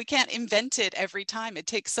we can't invent it every time. It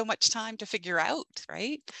takes so much time to figure out,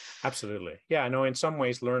 right? Absolutely. Yeah, I know in some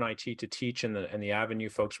ways Learn IT to Teach and the Avenue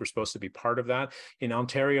folks were supposed to be part of that. In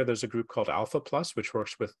Ontario, there's a group called Alpha Plus, which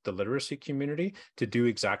works with the literacy community to do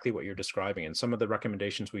exactly what you're describing. And some of the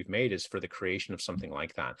recommendations we've made is for the creation of something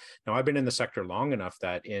like that. Now, I've been in the sector long enough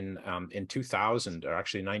that in 2000, or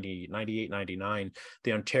actually 98, 99,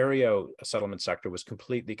 the Ontario settlement sector was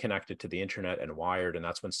completely connected to the internet and wired, and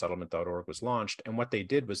that's when settlement.org was launched. And what they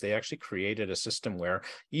did was they actually created a system where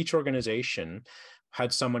each organization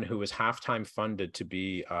had someone who was half-time funded to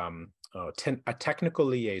be a technical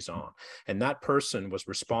liaison, and that person was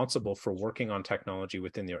responsible for working on technology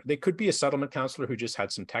within they could be a settlement counselor who just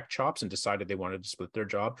had some tech chops and decided they wanted to split their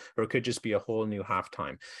job, or it could just be a whole new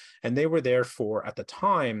half-time. And they were there for, at the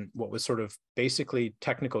time, what was sort of basically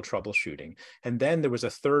technical troubleshooting. And then there was a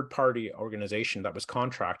third-party organization that was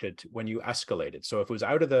contracted when you escalated. So if it was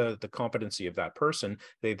out of the competency of that person,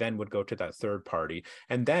 they then would go to that third party.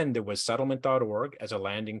 And then there was settlement.org as a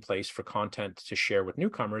landing place for content to share with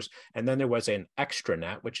newcomers. And And then there was an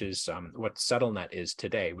extranet, which is what SettleNet is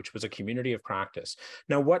today, which was a community of practice.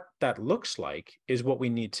 Now, what that looks like is what we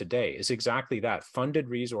need today is exactly that, funded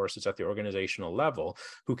resources at the organizational level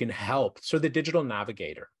who can help. So the digital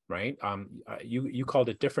navigator, right? You called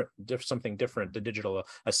it something different, the digital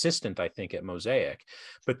assistant, I think, at Mosaic.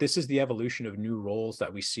 But this is the evolution of new roles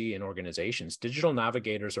that we see in organizations. Digital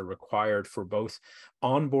navigators are required for both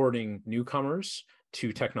onboarding newcomers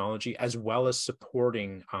to technology, as well as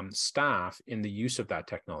supporting staff in the use of that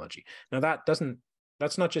technology. Now,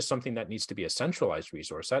 that's not just something that needs to be a centralized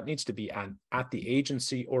resource. That needs to be at the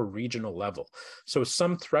agency or regional level. So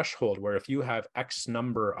some threshold where if you have X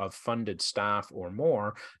number of funded staff or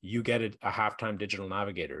more, you get a half-time digital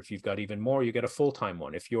navigator. If you've got even more, you get a full-time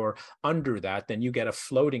one. If you're under that, then you get a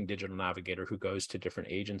floating digital navigator who goes to different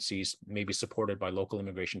agencies, maybe supported by local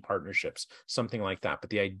immigration partnerships, something like that. But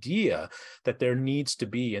the idea that there needs to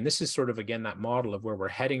be, and this is sort of, again, that model of where we're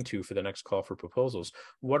heading to for the next call for proposals,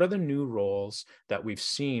 what are the new roles that we've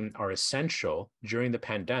seen are essential during the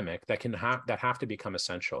pandemic that have to become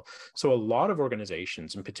essential? So a lot of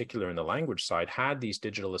organizations, in particular in the language side, had these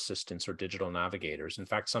digital assistants or digital navigators. In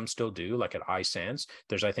fact, some still do, like at iSANS.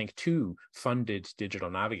 There's, I think, 2 funded digital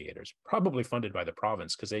navigators, probably funded by the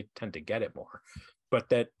province because they tend to get it more, but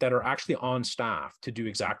that are actually on staff to do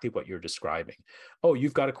exactly what you're describing. Oh,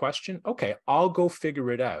 you've got a question? Okay, I'll go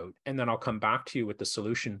figure it out, and then I'll come back to you with the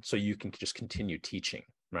solution so you can just continue teaching.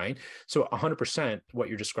 Right? So 100% what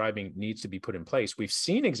you're describing needs to be put in place. We've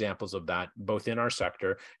seen examples of that both in our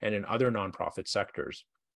sector and in other nonprofit sectors.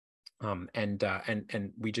 And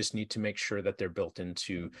we just need to make sure that they're built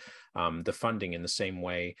into the funding in the same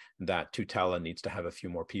way that Tutela needs to have a few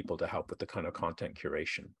more people to help with the kind of content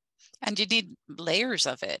curation. And you need layers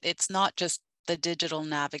of it. It's not just the digital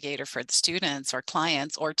navigator for the students or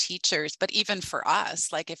clients or teachers, but even for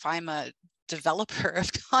us, like if I'm a developer of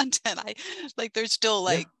content, there's still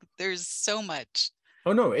there's so much.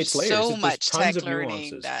 Oh no, it's layers. So there's much tons tech of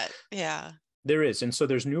learning nuances. There is, and so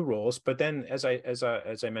there's new roles. But then, as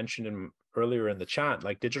I mentioned earlier in the chat,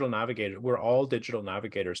 like digital navigator, we're all digital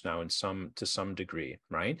navigators now to some degree,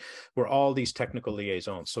 right? We're all these technical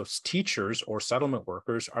liaisons. So teachers or settlement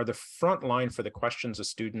workers are the front line for the questions a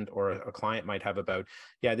student or a client might have about,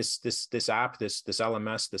 yeah, this app, this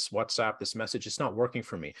LMS, this WhatsApp, this message, it's not working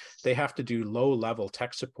for me. They have to do low level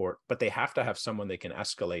tech support, but they have to have someone they can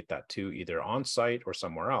escalate that to, either on site or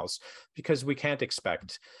somewhere else, because we can't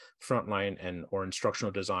expect frontline or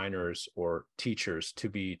instructional designers or teachers to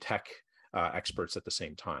be tech experts at the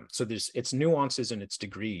same time. So it's nuances and it's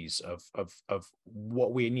degrees of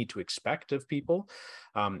what we need to expect of people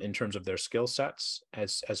in terms of their skill sets,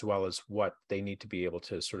 as well as what they need to be able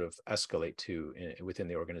to sort of escalate to within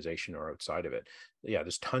the organization or outside of it. Yeah,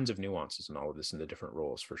 there's tons of nuances in all of this in the different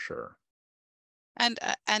roles for sure. And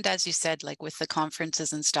as you said, like with the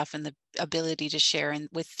conferences and stuff and the ability to share, and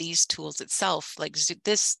with these tools itself, like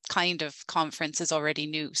this kind of conference is already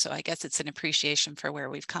new. So I guess it's an appreciation for where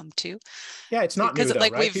we've come to. Yeah, it's not new though,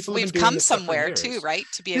 like right? we've come somewhere too, right?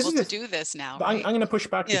 To be able to do this now, right? I'm going to push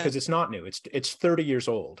back because it's not new. It's 30 years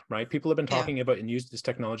old, right? People have been talking about and used this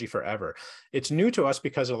technology forever. It's new to us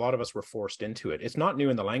because a lot of us were forced into it. It's not new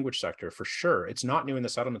in the language sector for sure. It's not new in the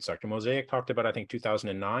settlement sector. Mosaic talked about, I think,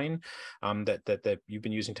 2009, that you've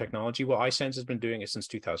been using technology. Well, iSense has been doing it since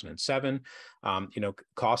 2007.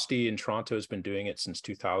 Costi in Toronto has been doing it since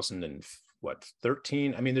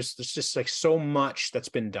 2013. I mean, there's just like so much that's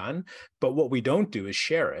been done, but what we don't do is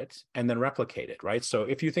share it and then replicate it, right? So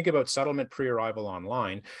if you think about settlement pre-arrival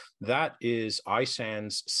online, that is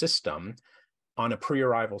iSAN's system on a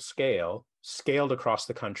pre-arrival scale, scaled across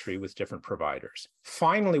the country with different providers.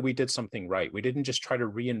 Finally, we did something right. We didn't just try to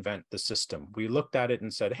reinvent the system. We looked at it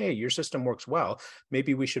and said, hey, your system works well.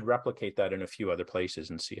 Maybe we should replicate that in a few other places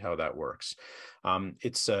and see how that works.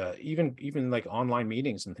 It's even like online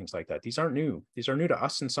meetings and things like that. These aren't new. These are new to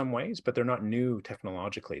us in some ways, but they're not new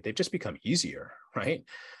technologically. They've just become easier, right?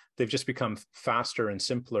 They've just become faster and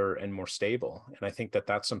simpler and more stable. And I think that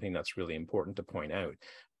that's something that's really important to point out.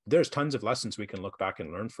 There's tons of lessons we can look back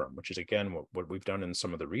and learn from, which is, again, what we've done in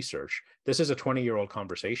some of the research. This is a 20-year-old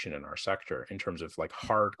conversation in our sector in terms of like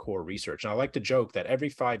hardcore research. And I like to joke that every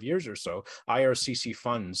 5 years or so, IRCC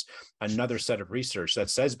funds another set of research that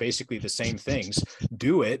says basically the same things.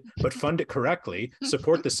 Do it, but fund it correctly,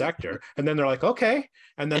 support the sector. And then they're like, okay.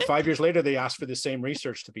 And then 5 years later, they ask for the same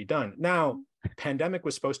research to be done. Now, pandemic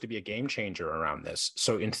was supposed to be a game changer around this.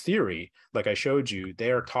 So in theory, like I showed you,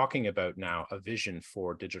 they are talking about now a vision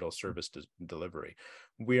for digital service delivery.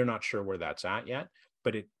 We are not sure where that's at yet,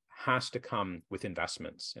 but it has to come with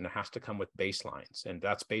investments and it has to come with baselines. And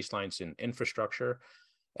that's baselines in infrastructure,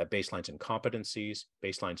 baselines in competencies,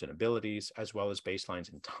 baselines in abilities, as well as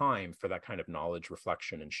baselines in time for that kind of knowledge,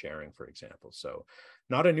 reflection, and sharing, for example. So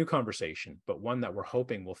not a new conversation, but one that we're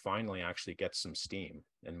hoping will finally actually get some steam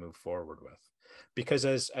and move forward with. Because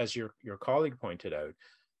as your colleague pointed out,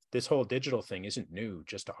 this whole digital thing isn't new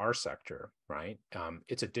just to our sector, right?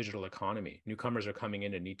 It's a digital economy. Newcomers are coming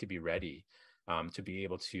in and need to be ready to be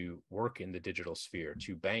able to work in the digital sphere,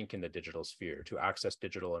 to bank in the digital sphere, to access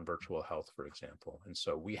digital and virtual health, for example. And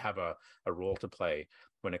so we have a role to play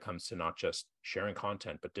when it comes to not just sharing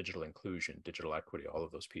content, but digital inclusion, digital equity, all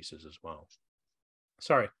of those pieces as well.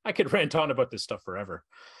 Sorry, I could rant on about this stuff forever,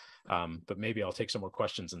 but maybe I'll take some more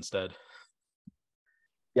questions instead.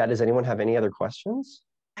 Yeah, does anyone have any other questions?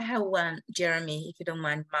 I have one, Jeremy, if you don't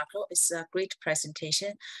mind, Marco. It's a great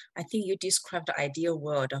presentation. I think you described the ideal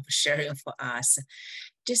world of sharing for us.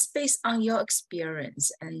 Just based on your experience,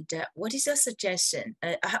 and what is your suggestion?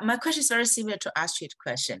 My question is very similar to Astrid's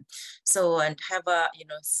question. So, and have a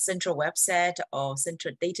central website or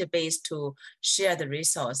central database to share the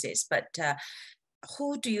resources, but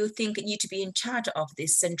who do you think need to be in charge of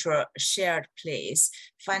this central shared place?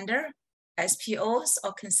 Funder, SPOs,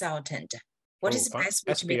 or consultant? What is the best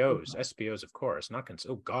way to make it? SPOs, of course, not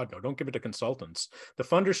oh God, no, don't give it to consultants. The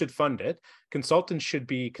funder should fund it. Consultants should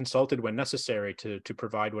be consulted when necessary to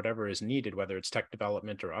provide whatever is needed, whether it's tech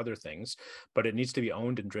development or other things, but it needs to be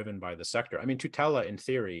owned and driven by the sector. I mean, Tutela in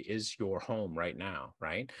theory is your home right now,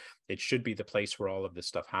 right? It should be the place where all of this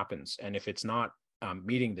stuff happens. And if it's not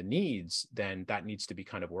meeting the needs, then that needs to be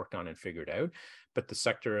kind of worked on and figured out. But the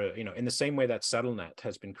sector, in the same way that SettleNet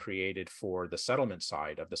has been created for the settlement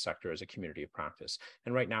side of the sector as a community of practice,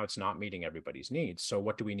 and right now it's not meeting everybody's needs. So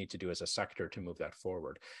what do we need to do as a sector to move that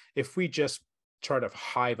forward? If we just try to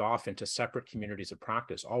hive off into separate communities of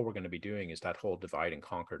practice, all we're going to be doing is that whole divide and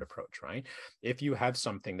conquered approach, right? If you have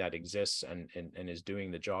something that exists and is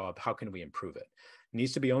doing the job, how can we improve it?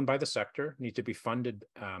 Needs to be owned by the sector, needs to be funded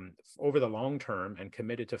over the long term and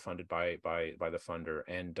committed to funded by the funder,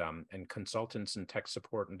 and consultants and tech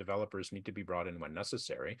support and developers need to be brought in when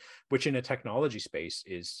necessary, which in a technology space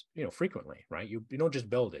is frequently, right? You don't just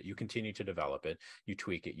build it, you continue to develop it, you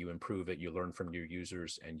tweak it, you improve it, you learn from your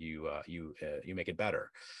users, and you make it better.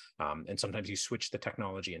 And sometimes you switch the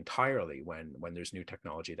technology entirely when there's new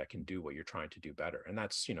technology that can do what you're trying to do better, and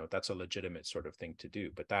that's a legitimate sort of thing to do.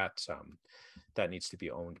 But that needs to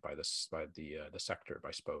be owned by the sector,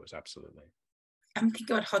 by SPOs, absolutely. I'm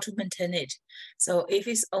thinking about how to maintain it. So if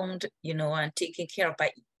it's owned, and taken care of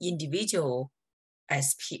by individual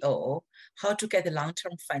SPO, how to get the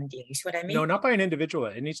long-term funding? You see what I mean? No, not by an individual.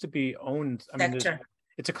 It needs to be owned. I mean,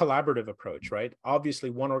 it's a collaborative approach, right? Obviously,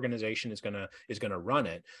 one organization is gonna run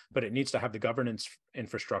it, but it needs to have the governance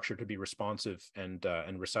infrastructure to be responsive and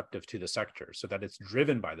receptive to the sector, so that it's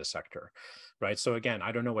driven by the sector, right? So again,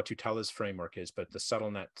 I don't know what Tutela's framework is, but the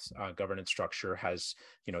SettleNet governance structure has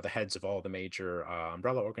the heads of all the major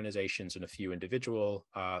umbrella organizations and a few individual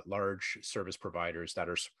large service providers that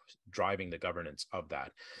are driving the governance of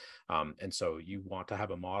that. And so you want to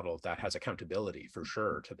have a model that has accountability for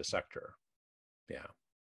sure to the sector. Yeah.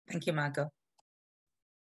 Thank you, Marco.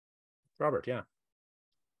 Robert, yeah.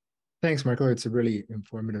 Thanks, Marco. It's a really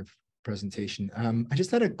informative presentation. I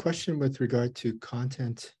just had a question with regard to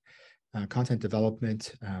content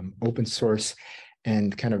development, open source,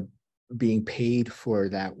 and kind of being paid for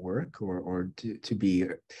that work, or to be,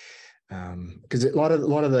 because a lot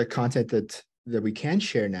of the content that we can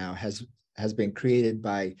share now has been created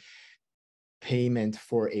by payment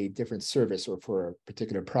for a different service or for a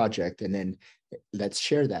particular project, and then let's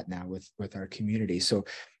share that now with our community. So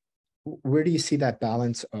where do you see that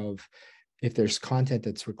balance of, if there's content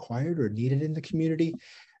that's required or needed in the community,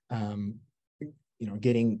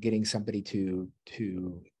 getting somebody to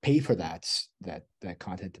pay for that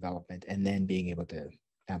content development, and then being able to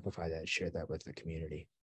amplify that, share that with the community?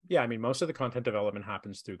 Yeah, I mean, most of the content development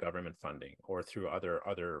happens through government funding or through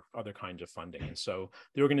other kinds of funding. And so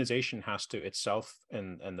the organization has to itself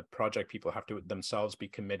and the project people have to themselves be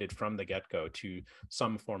committed from the get-go to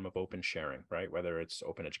some form of open sharing, right? Whether it's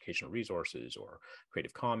open educational resources or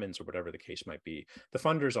Creative Commons or whatever the case might be. The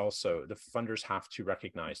funders have to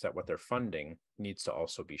recognize that what they're funding needs to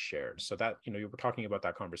also be shared. So that, you were talking about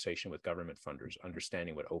that conversation with government funders,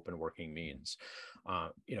 understanding what open working means.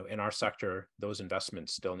 In our sector, those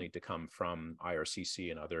investments still need to come from IRCC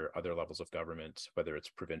and other levels of government, whether it's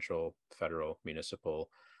provincial, federal, municipal,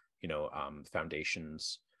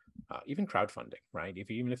 foundations, even crowdfunding, right?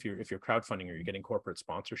 Even if you're crowdfunding or you're getting corporate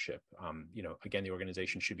sponsorship, again, the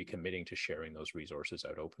organization should be committing to sharing those resources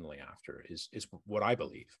out openly after is what I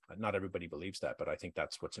believe. Not everybody believes that, but I think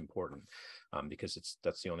that's what's important, because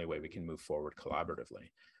that's the only way we can move forward collaboratively.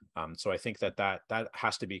 So I think that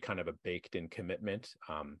has to be kind of a baked in commitment.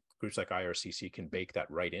 Groups like IRCC can bake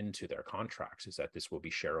that right into their contracts, is that this will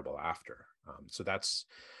be shareable after. So that's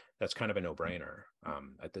kind of a no-brainer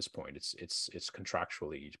at this point. It's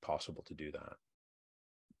contractually possible to do that.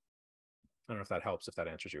 I don't know if that helps, if that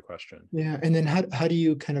answers your question. Yeah, and then how do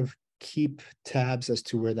you kind of keep tabs as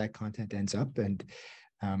to where that content ends up? And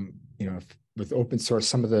with open source,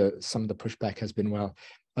 some of the pushback has been, well,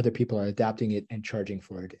 other people are adapting it and charging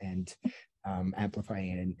for it and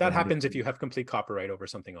amplifying it. That happens if you have complete copyright over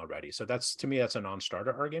something already. So to me, that's a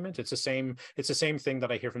non-starter argument. It's the same thing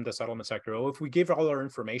that I hear from the settlement sector. Oh, if we give all our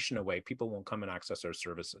information away, people won't come and access our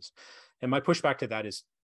services. And my pushback to that is,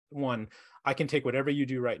 one, I can take whatever you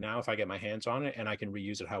do right now if I get my hands on it, and I can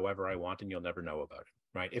reuse it however I want, and you'll never know about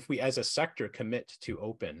it, right? If we as a sector commit to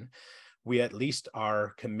open, we at least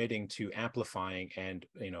are committing to amplifying and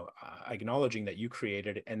acknowledging that you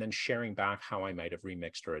created it and then sharing back how I might have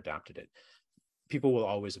remixed or adapted it. People will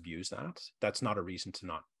always abuse that. That's not a reason to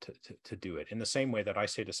not to do it. In the same way that I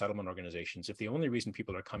say to settlement organizations, if the only reason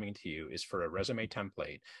people are coming to you is for a resume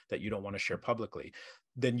template that you don't want to share publicly,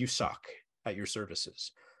 then you suck at your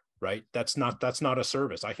services, right? That's not a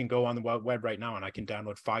service. I can go on the web right now and I can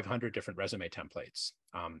download 500 different resume templates.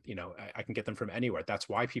 I can get them from anywhere. That's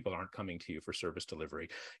why people aren't coming to you for service delivery.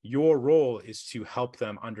 Your role is to help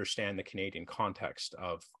them understand the Canadian context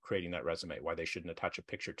of creating that resume, why they shouldn't attach a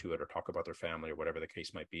picture to it or talk about their family or whatever the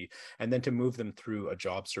case might be, and then to move them through a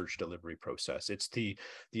job search delivery process. It's the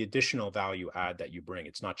additional value add that you bring.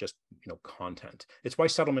 It's not just content. It's why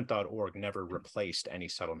settlement.org never replaced any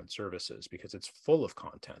settlement services, because it's full of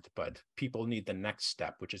content, but people need the next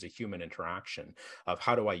step, which is a human interaction of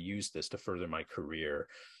how do I use this to further my career,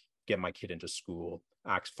 get my kid into school,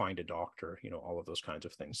 find a doctor, all of those kinds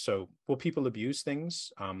of things. So will people abuse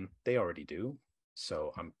things? They already do.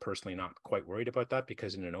 So I'm personally not quite worried about that,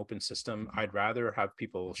 because in an open system, I'd rather have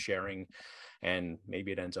people sharing, and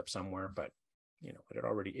maybe it ends up somewhere, but it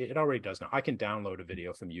already does now. I can download a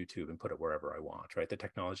video from YouTube and put it wherever I want, right? The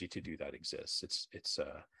technology to do that exists.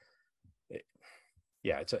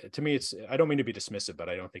 To me, I don't mean to be dismissive, but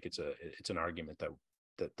I don't think it's an argument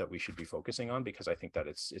that we should be focusing on, because I think that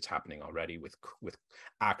it's happening already with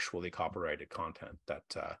actually copyrighted content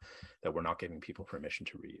that we're not giving people permission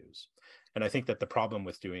to reuse. And I think that the problem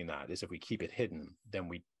with doing that is if we keep it hidden, then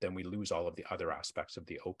we lose all of the other aspects of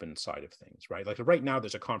the open side of things, right? Like right now,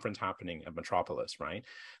 there's a conference happening at Metropolis, right?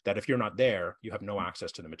 That if you're not there, you have no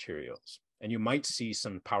access to the materials, and you might see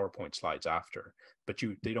some PowerPoint slides after, but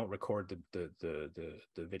they don't record the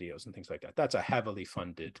videos and things like that. That's a heavily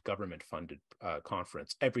funded, government-funded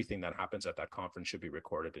conference. Everything that happens at that conference should be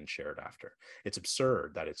recorded and shared after. It's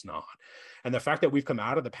absurd that it's not. And the fact that we've come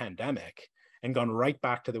out of the pandemic and gone right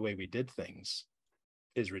back to the way we did things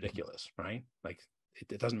is ridiculous, right? Like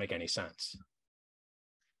it doesn't make any sense.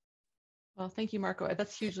 Well, thank you, Marco.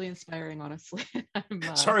 That's hugely inspiring, honestly.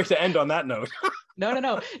 Sorry to end on that note.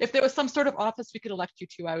 No. If there was some sort of office we could elect you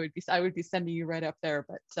to, I would be sending you right up there.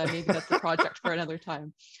 But maybe that's a project for another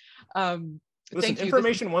time. Listen,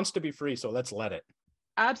 information wants to be free, so let's let it.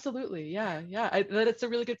 Absolutely, yeah. That's a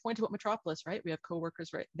really good point about Metropolis, right? We have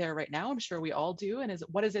coworkers right there right now. I'm sure we all do. And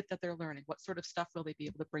what is it that they're learning? What sort of stuff will they be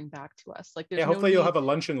able to bring back to us? Like, hopefully you'll have a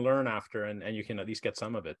lunch and learn after, and you can at least get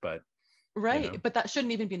some of it. But right, but that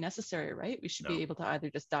shouldn't even be necessary, right? We should be able to either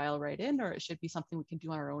just dial right in, or it should be something we can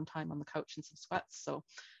do on our own time on the couch in some sweats. So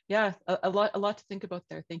yeah, a lot to think about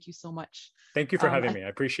there. Thank you so much. Thank you for having me. I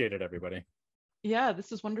appreciate it, everybody. Yeah,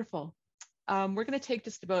 this is wonderful. We're going to take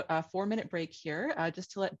just about a 4-minute break here,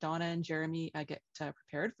 just to let Donna and Jeremy get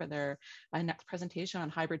prepared for their next presentation on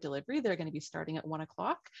hybrid delivery. They're going to be starting at 1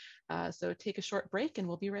 o'clock. So take a short break and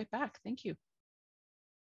we'll be right back. Thank you.